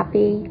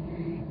 happy,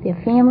 their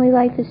family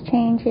life is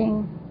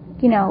changing.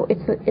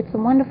 It's a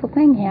wonderful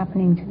thing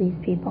happening to these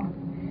people.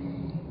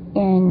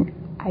 And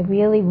I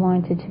really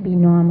wanted to be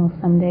normal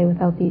someday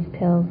without these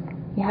pills.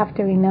 You have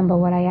to remember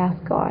what I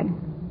asked God.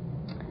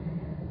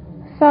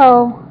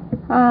 So,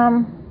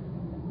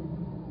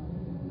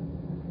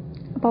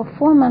 about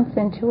 4 months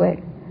into it,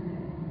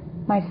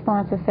 my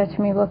sponsor said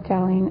to me, look,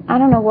 Darlene, I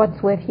don't know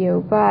what's with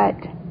you, but,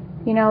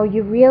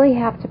 you really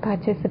have to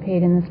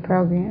participate in this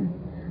program.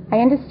 I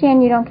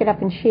understand you don't get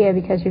up and share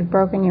because you've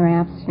broken your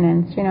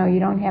abstinence. You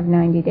don't have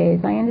 90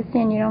 days. I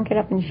understand you don't get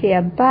up and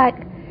share, but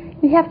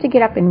you have to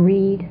get up and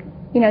read.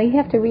 You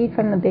have to read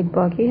from the big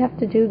book. You have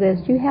to do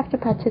this. You have to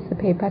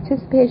participate.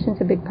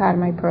 Participation's a big part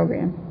of my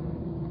program.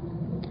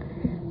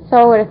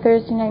 So at a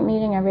Thursday night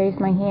meeting, I raised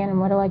my hand, and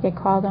what do I get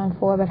called on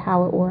for but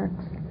how it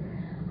works?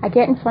 I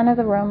get in front of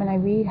the room and I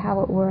read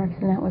how it works,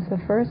 and that was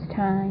the first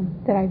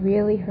time that I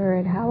really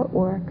heard how it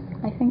works.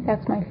 I think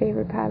that's my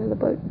favorite part of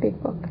the big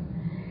book.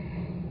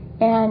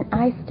 And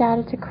I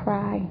started to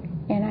cry,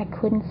 and I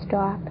couldn't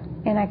stop,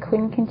 and I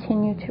couldn't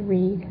continue to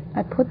read.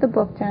 I put the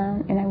book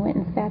down, and I went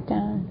and sat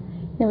down.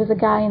 There was a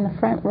guy in the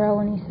front row,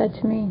 and he said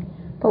to me,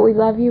 but we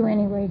love you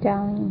anyway,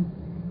 Darlene.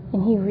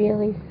 And he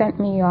really sent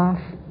me off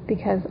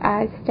because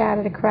I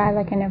started to cry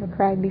like I never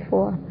cried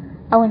before.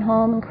 I went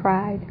home and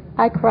cried.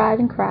 I cried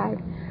and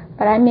cried.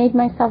 But I made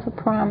myself a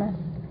promise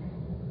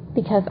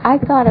because I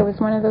thought I was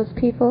one of those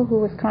people who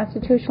was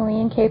constitutionally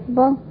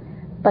incapable.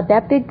 But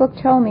that big book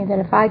told me that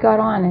if I got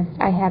honest,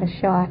 I had a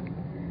shot.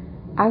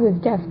 I was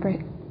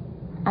desperate.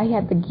 I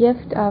had the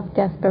gift of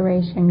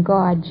desperation,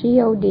 God,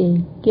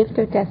 G-O-D, gift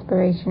of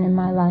desperation in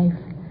my life.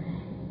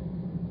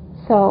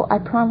 So I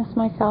promised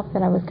myself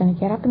that I was going to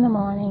get up in the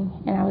morning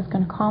and I was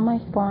going to call my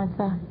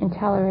sponsor and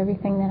tell her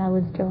everything that I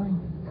was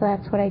doing. So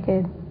that's what I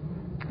did.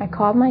 I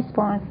called my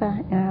sponsor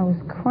and I was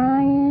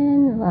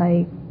crying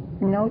like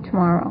no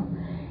tomorrow.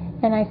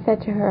 And I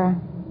said to her,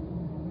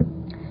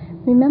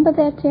 remember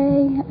that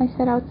day I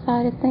sat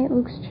outside of St.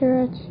 Luke's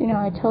Church?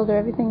 I told her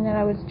everything that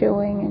I was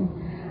doing, and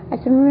I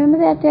said, remember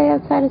that day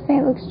outside of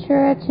St. Luke's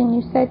Church and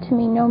you said to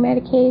me, no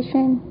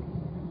medication?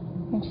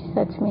 And she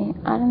said to me,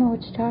 I don't know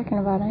what you're talking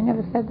about. I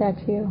never said that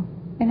to you.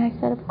 And I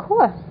said, of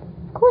course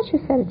you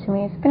said it to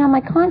me. It's been on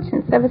my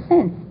conscience ever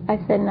since. I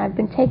said, and I've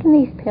been taking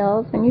these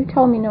pills, and you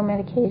told me no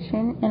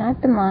medication, and I've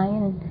been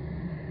lying.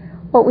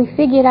 What we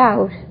figured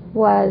out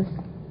was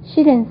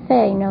she didn't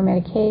say no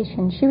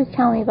medication. She was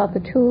telling me about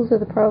the tools of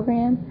the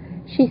program.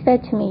 She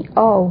said to me,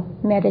 oh,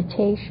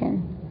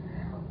 meditation.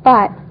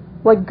 But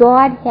what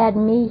God had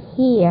me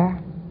hear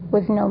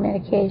was no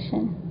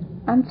medication.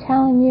 I'm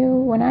telling you,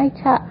 when I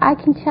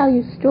can tell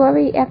you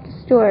story after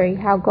story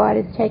how God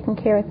has taken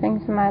care of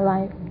things in my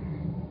life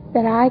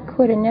that I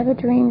could have never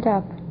dreamed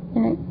up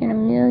in a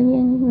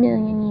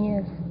million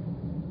years.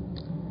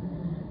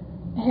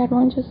 I had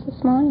one just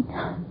this morning.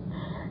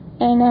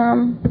 And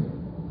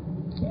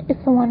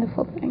it's a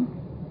wonderful thing.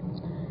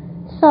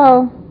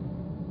 So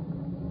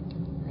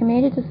I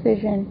made a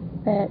decision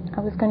that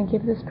I was going to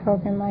give this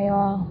program my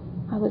all.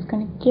 I was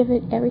going to give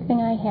it everything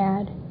I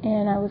had,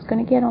 and I was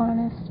going to get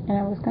honest, and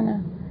I was going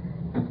to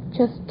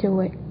just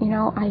do it.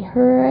 I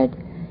heard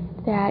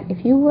that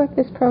if you work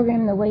this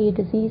program the way your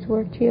disease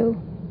worked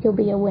you, you'll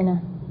be a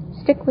winner.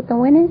 Stick with the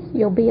winners,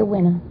 you'll be a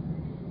winner.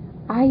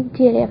 I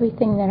did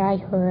everything that I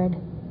heard,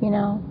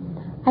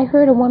 I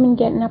heard a woman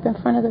getting up in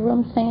front of the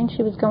room saying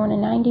she was going to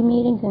 90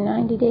 meetings in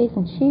 90 days,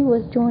 and she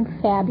was doing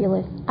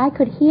fabulous. I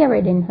could hear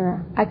it in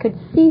her. I could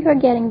see her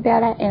getting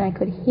better, and I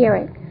could hear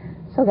it.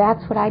 So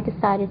that's what I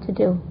decided to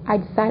do. I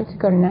decided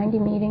to go to 90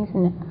 meetings,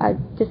 and I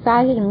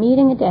decided a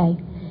meeting a day.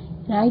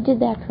 And I did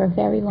that for a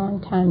very long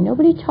time.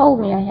 Nobody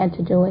told me I had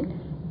to do it.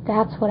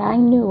 That's what I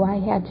knew I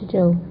had to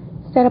do.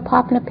 Instead of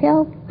popping a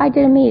pill, I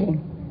did a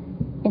meeting.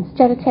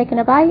 Instead of taking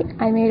a bite,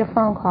 I made a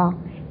phone call.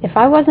 If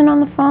I wasn't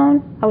on the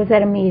phone, I was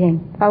at a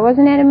meeting. If I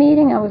wasn't at a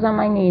meeting, I was on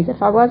my knees.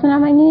 If I wasn't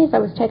on my knees, I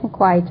was taking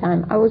quiet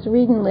time. I was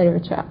reading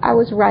literature. I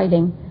was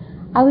writing.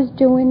 I was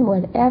doing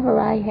whatever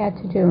I had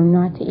to do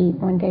not to eat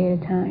one day at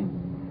a time.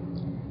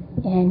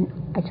 And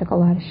I took a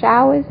lot of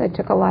showers. I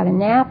took a lot of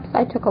naps.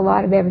 I took a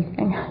lot of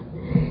everything.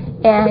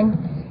 And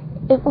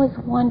it was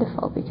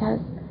wonderful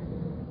because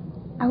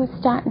I was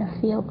starting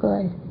to feel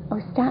good. I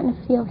was starting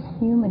to feel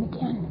human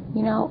again.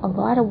 A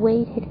lot of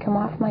weight had come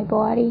off my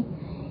body,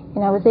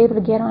 and I was able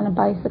to get on a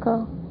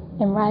bicycle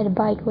and ride a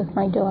bike with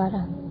my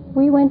daughter.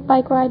 We went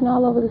bike riding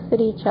all over the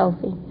city of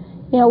Chelsea.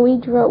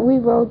 We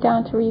rode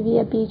down to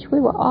Riviera Beach. We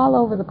were all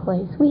over the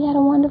place. We had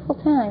a wonderful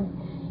time.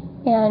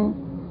 And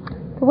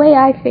the way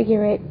I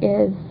figure it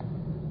is,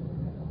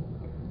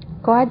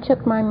 God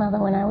took my mother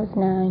when I was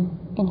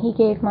 9, and he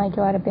gave my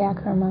daughter back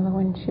her mother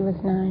when she was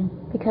 9.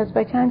 Because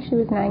by the time she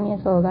was 9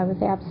 years old, I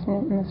was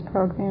abstinent in this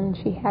program, and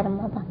she had a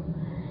mother.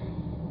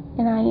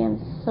 And I am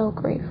so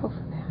grateful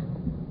for that.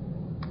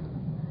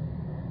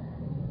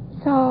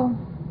 So,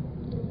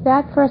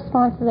 that first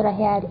sponsor that I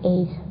had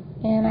ate,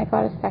 and I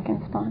got a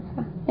second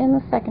sponsor, and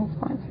the second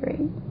sponsor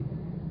ate.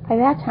 By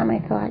that time I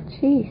thought,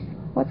 geez,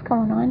 what's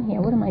going on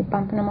here? What, am I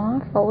bumping them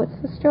off, or what's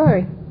the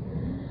story?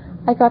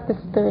 I got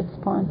this third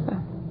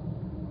sponsor.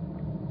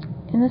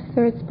 And this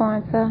third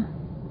sponsor,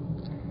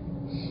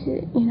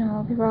 she, you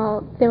know, they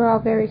were all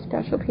very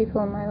special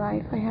people in my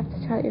life, I have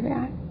to tell you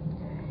that.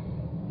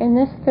 And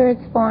this third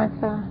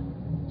sponsor,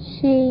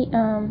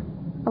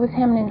 I was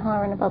hemming and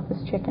hawing about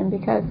this chicken,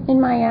 because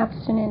in my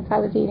abstinence I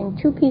was eating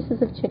 2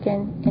 pieces of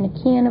chicken and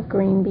a can of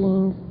green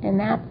beans, and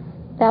that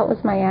was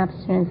my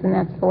abstinence, and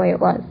that's the way it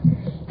was.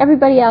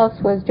 Everybody else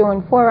was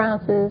doing 4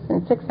 ounces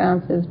and 6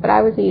 ounces, but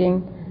I was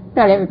eating,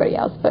 not everybody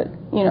else, but,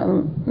 you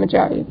know, the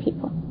majority of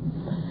people.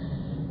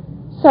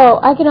 So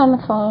I get on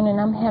the phone, and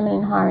I'm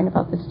hemming and hawing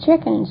about this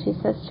chicken, and she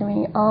says to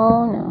me,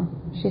 oh no,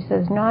 she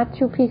says, not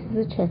 2 pieces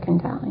of chicken,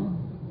 darling.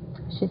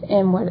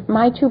 And what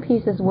my 2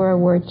 pieces were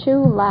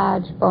 2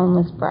 large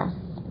boneless breasts.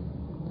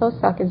 Those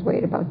suckers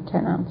weighed about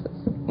 10 ounces,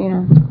 you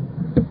know.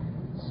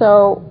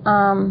 So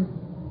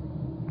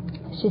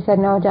she said,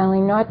 no,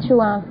 darling, not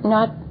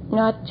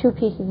 2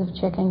 pieces of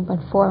chicken, but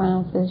 4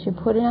 ounces. You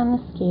put it on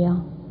the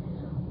scale.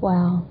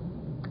 Well,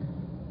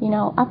 you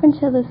know, up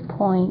until this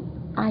point,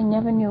 I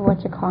never knew what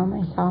to call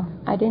myself.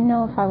 I didn't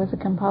know if I was a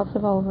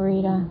compulsive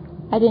overeater.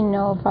 I didn't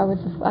know if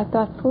I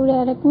thought food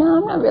addict. No,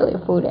 I'm not really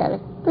a food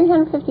addict.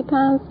 350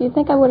 pounds, you'd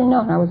think I would have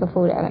known I was a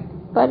food addict.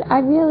 But I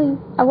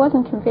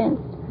wasn't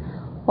convinced.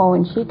 Well,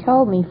 when she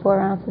told me 4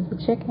 ounces of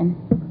chicken,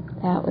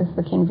 that was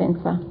the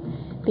convincer.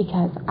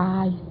 Because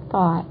I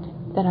thought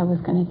that I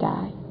was going to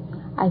die.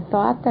 I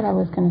thought that I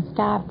was going to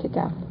starve to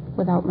death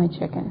without my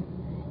chicken.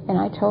 And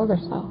I told her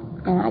so.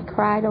 And I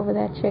cried over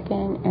that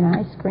chicken, and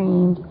I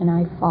screamed, and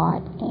I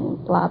fought,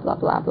 and blah, blah,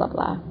 blah, blah,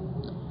 blah.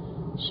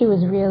 She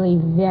was really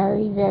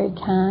very, very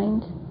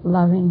kind,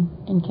 loving,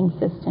 and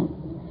consistent.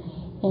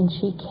 And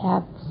she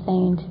kept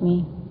saying to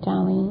me,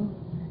 Darlene,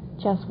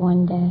 just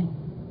one day.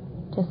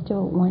 Just do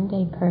it one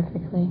day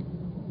perfectly.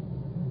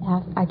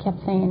 I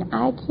kept saying,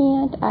 I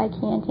can't.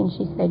 And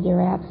she said,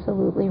 you're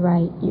absolutely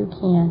right. You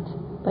can't.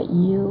 But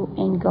you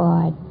and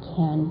God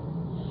can.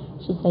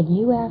 She said,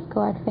 you ask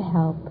God for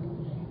help.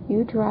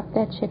 You drop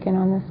that chicken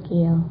on the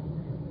scale.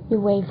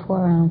 You weigh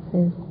 4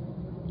 ounces.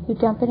 You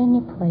dump it in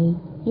your plate.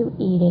 You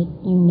eat it.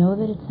 You know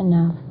that it's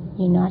enough.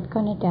 You're not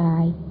going to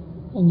die.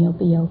 And you'll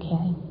be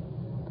okay.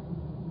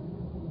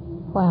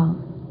 Well,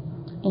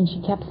 and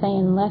she kept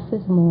saying, less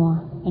is more.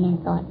 And I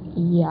thought,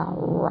 yeah,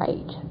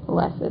 right,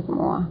 less is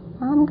more.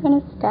 I'm going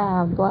to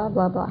starve, blah,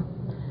 blah, blah.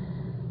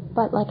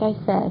 But like I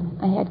said,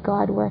 I had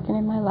God working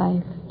in my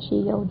life,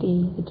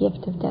 G-O-D, the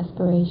gift of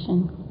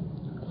desperation.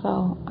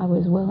 So I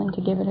was willing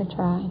to give it a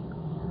try.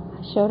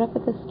 I showed up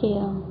at the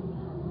scale.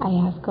 I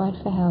asked God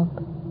for help.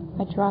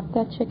 I dropped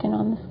that chicken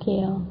on the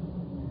scale.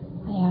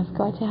 I asked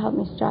God to help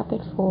me stop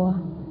at 4.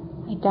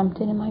 I dumped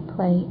it in my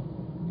plate,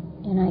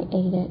 and I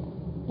ate it.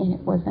 And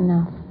it was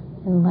enough,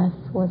 and less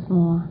was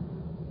more.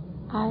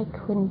 I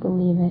couldn't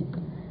believe it.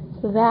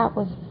 So that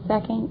was the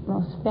second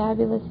most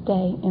fabulous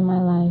day in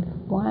my life.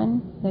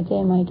 1, the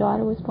day my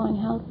daughter was born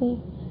healthy.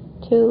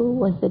 2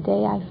 was the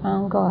day I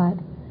found God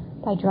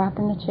by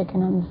dropping the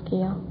chicken on the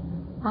scale.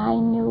 I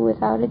knew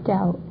without a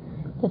doubt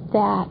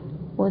that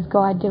was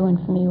God doing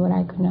for me what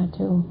I could not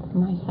do for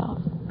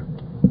myself.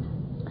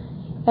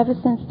 Ever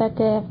since that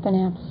day, I've been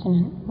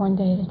abstinent, one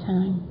day at a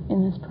time,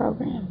 in this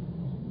program.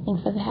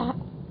 And for that,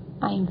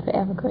 I am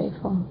forever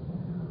grateful.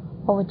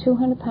 Over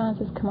 200 pounds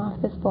has come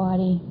off this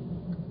body,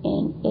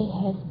 and it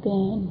has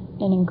been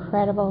an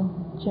incredible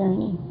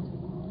journey.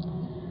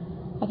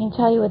 I can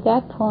tell you at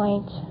that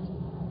point,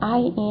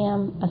 I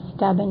am a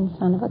stubborn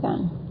son of a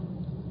gun.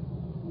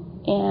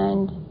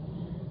 And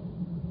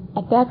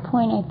at that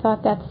point, I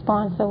thought that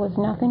sponsor was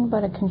nothing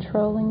but a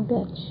controlling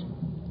bitch.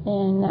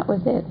 And that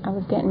was it. I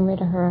was getting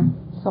rid of her,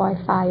 so I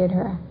fired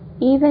her.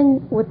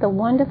 Even with the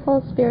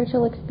wonderful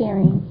spiritual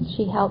experience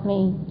she helped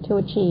me to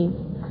achieve,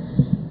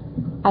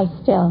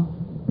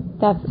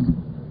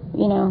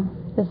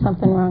 there's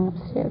something wrong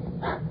upstairs.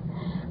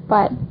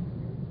 But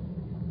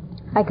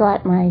I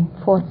got my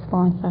 4th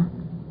sponsor.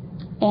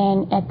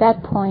 And at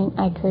that point,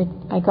 I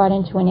got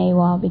into an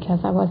AWOL because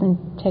I wasn't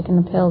taking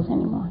the pills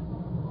anymore.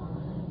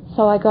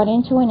 So I got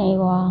into an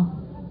AWOL.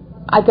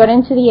 I got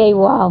into the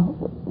AWOL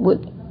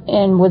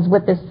and was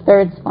with this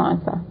 3rd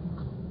sponsor.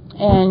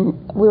 And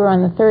we were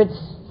on the 3rd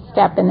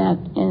step in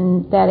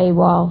that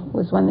AWOL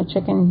was when the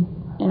chicken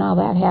and all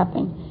that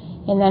happened.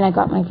 And then I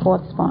got my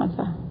 4th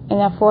sponsor. And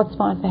that 4th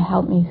sponsor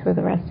helped me through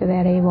the rest of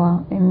that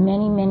AWOL. And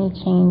many, many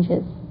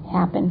changes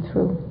happened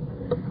through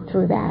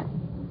that.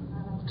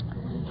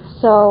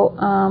 So,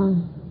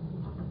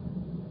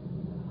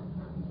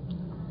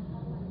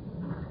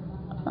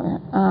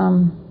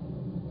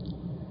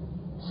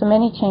 so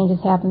many changes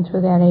happened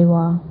through that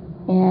AWOL.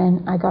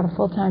 And I got a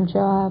full-time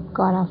job,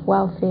 got off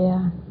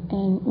welfare,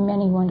 and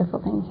many wonderful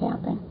things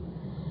happen.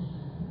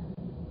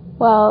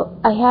 Well,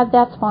 I had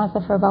that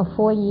sponsor for about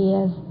 4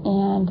 years,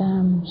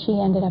 and she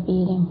ended up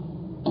eating,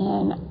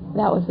 and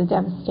that was a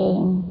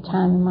devastating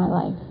time in my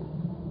life.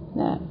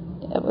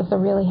 It was a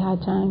really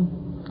hard time.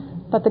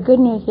 But the good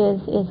news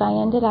is I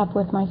ended up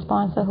with my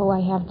sponsor who I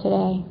have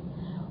today,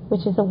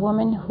 which is a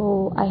woman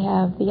who I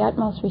have the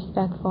utmost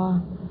respect for,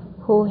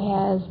 who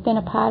has been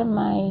a part of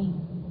my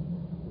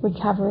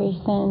recovery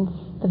since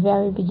the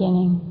very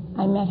beginning.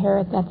 I met her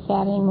at that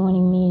Saturday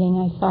morning meeting.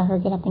 I saw her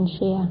get up and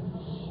share.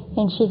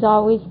 And she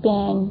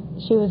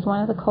was one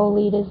of the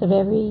co-leaders of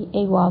every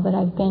AWOL that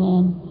I've been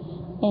in.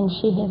 And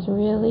she has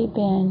really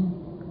been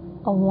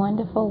a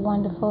wonderful,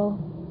 wonderful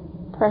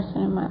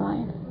person in my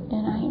life.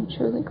 And I am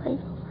truly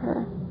grateful for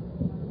her.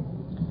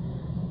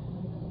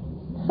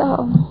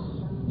 So,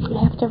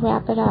 I have to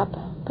wrap it up,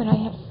 but I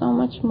have so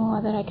much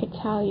more that I could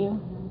tell you.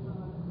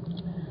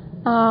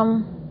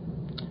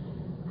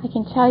 I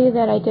can tell you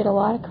that I did a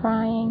lot of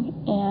crying,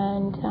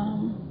 and,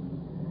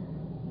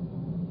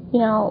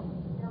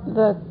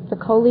 the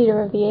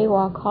co-leader of the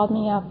AWOL called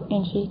me up,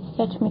 and she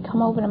said to me,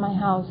 come over to my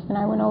house. And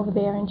I went over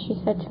there, and she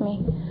said to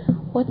me,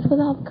 what's with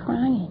all the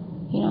crying?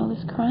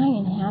 This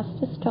crying has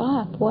to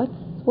stop.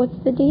 What's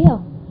the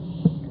deal?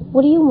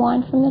 What do you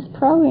want from this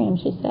program?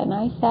 She said. And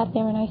I sat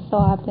there and I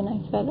sobbed, and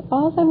I said,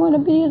 all I want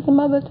to be is a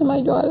mother to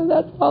my daughter.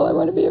 That's all I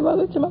want to be, a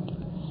mother to my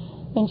daughter.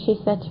 And she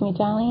said to me,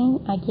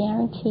 Darlene, I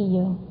guarantee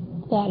you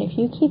that if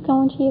you keep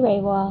going to your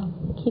AWOL,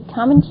 keep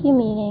coming to your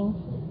meetings,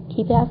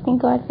 keep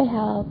asking God for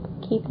help,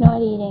 keep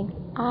not eating,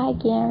 I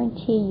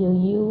guarantee you,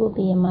 you will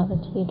be a mother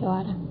to your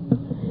daughter.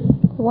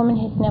 The woman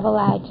has never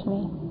lied to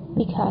me,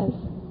 because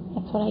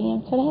that's what I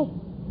am today.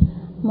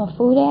 I'm a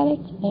food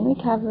addict in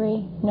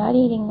recovery, not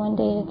eating one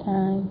day at a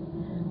time,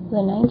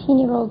 with a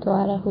 19-year-old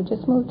daughter who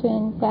just moved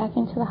back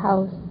into the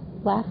house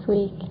last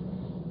week,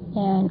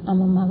 and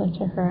I'm a mother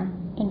to her.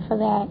 And for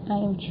that, I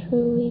am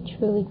truly,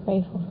 truly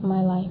grateful for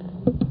my life.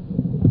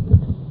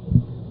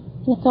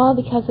 And it's all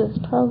because of this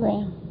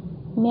program.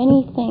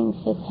 Many things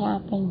has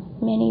happened.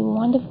 Many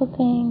wonderful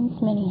things,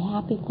 many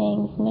happy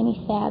things, many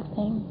sad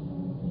things.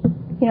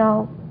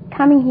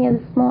 Coming here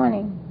this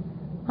morning,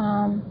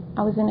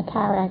 I was in a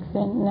car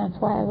accident, and that's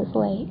why I was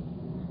late.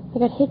 I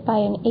got hit by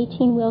an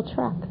 18-wheel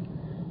truck.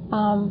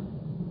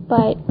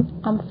 But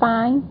I'm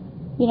fine.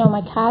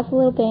 My car's a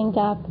little banged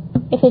up.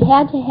 If it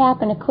had to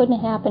happen, it couldn't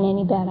have happened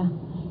any better.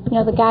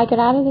 The guy got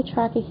out of the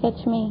truck. He said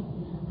to me,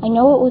 I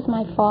know it was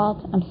my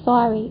fault. I'm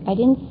sorry. I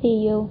didn't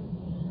see you.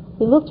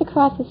 We looked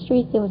across the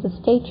street. There was a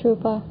state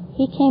trooper.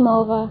 He came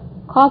over,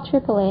 called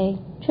AAA.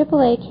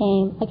 AAA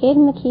came. I gave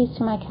him the keys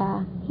to my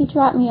car. He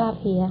dropped me off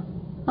here.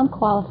 I'm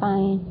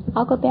qualifying.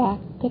 I'll go back,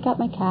 pick up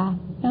my car,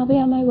 and I'll be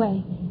on my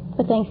way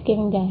for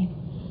Thanksgiving Day.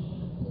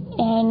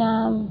 And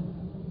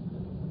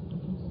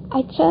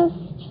I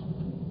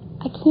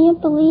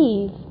can't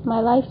believe my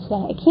life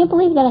today. I can't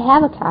believe that I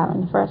have a car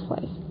in the first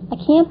place. I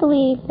can't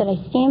believe that I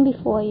stand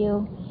before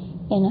you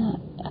in a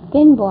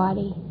thin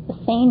body, a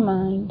sane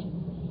mind,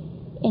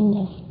 in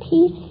this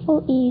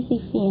peaceful, easy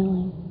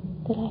feeling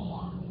that I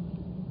have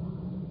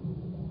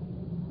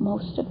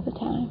most of the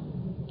time.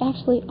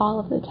 Actually, all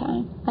of the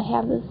time. I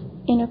have this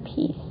inner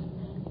peace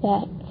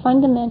that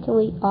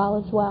fundamentally all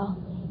is well.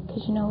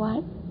 Because you know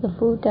what? The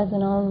food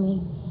doesn't own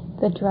me.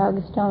 The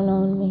drugs don't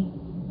own me.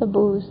 The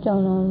booze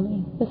don't own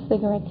me. The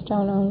cigarettes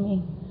don't own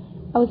me.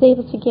 I was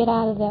able to get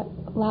out of that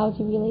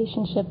lousy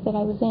relationship that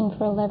I was in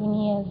for 11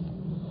 years.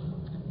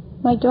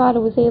 My daughter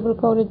was able to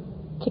go to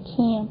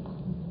camp.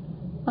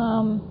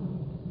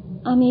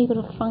 I'm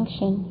able to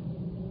function.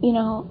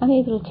 I'm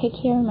able to take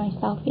care of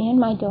myself and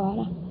my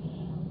daughter.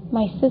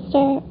 My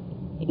sister,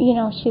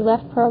 she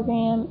left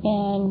program,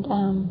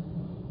 and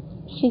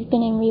she's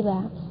been in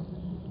relapse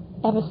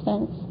ever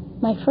since.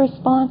 My first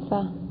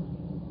sponsor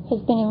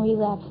has been in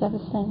relapse ever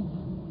since.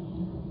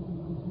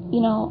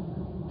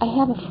 I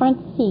have a front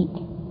seat,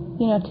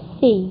 to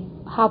see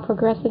how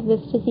progressive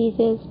this disease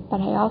is,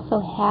 but I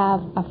also have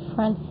a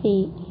front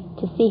seat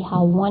to see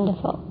how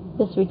wonderful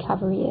this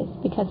recovery is,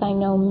 because I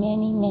know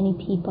many, many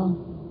people,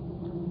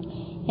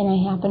 and I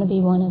happen to be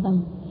one of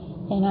them.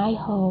 And I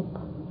hope,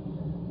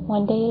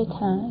 one day at a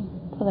time,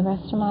 for the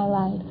rest of my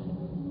life,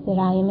 that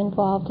I am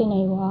involved in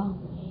AWOL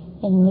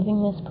and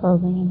living this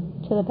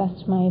program to the best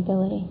of my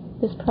ability.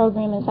 This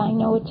program, as I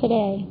know it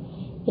today,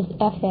 is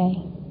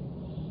FA.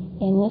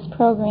 And this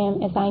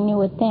program, as I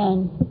knew it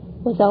then,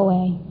 was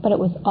OA, but it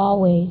was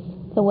always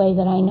the way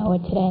that I know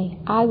it today.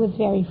 I was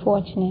very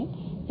fortunate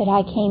that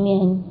I came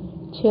in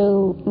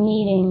to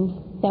meetings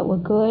that were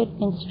good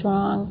and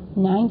strong,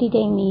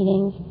 90-day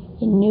meetings,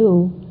 and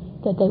knew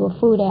that they were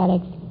food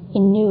addicts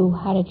and knew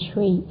how to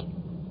treat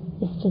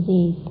this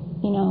disease,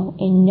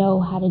 and know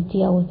how to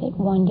deal with it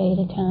one day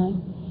at a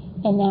time.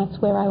 And that's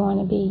where I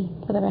want to be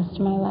for the rest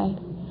of my life.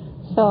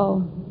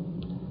 So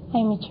I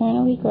am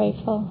eternally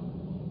grateful,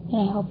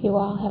 and I hope you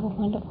all have a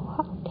wonderful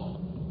holiday.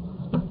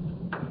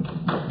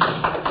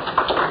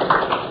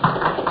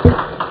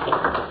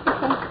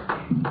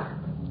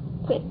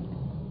 Okay.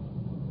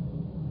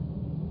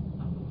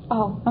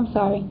 Oh, I'm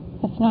sorry.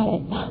 That's not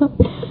it.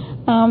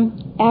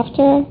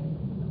 After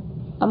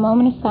a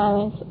moment of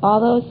silence, all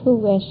those who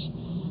wish,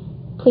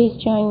 please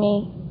join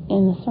me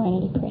in the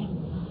Serenity Prayer.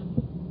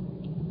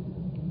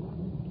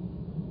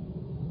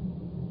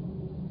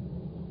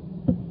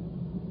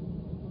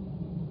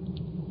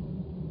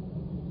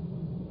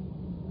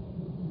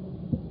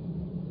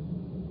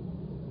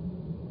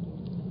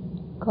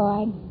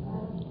 God,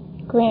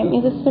 grant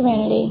me the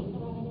serenity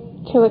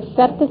to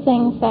accept the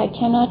things that I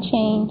cannot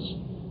change,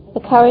 the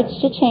courage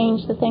to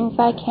change the things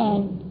I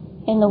can,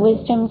 and the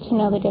wisdom to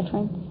know the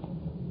difference.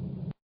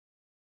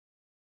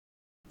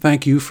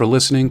 Thank you for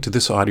listening to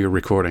this audio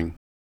recording.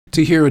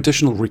 To hear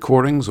additional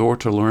recordings or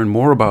to learn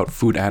more about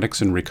Food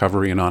Addicts in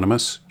Recovery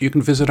Anonymous, you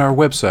can visit our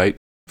website,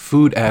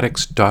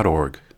 foodaddicts.org.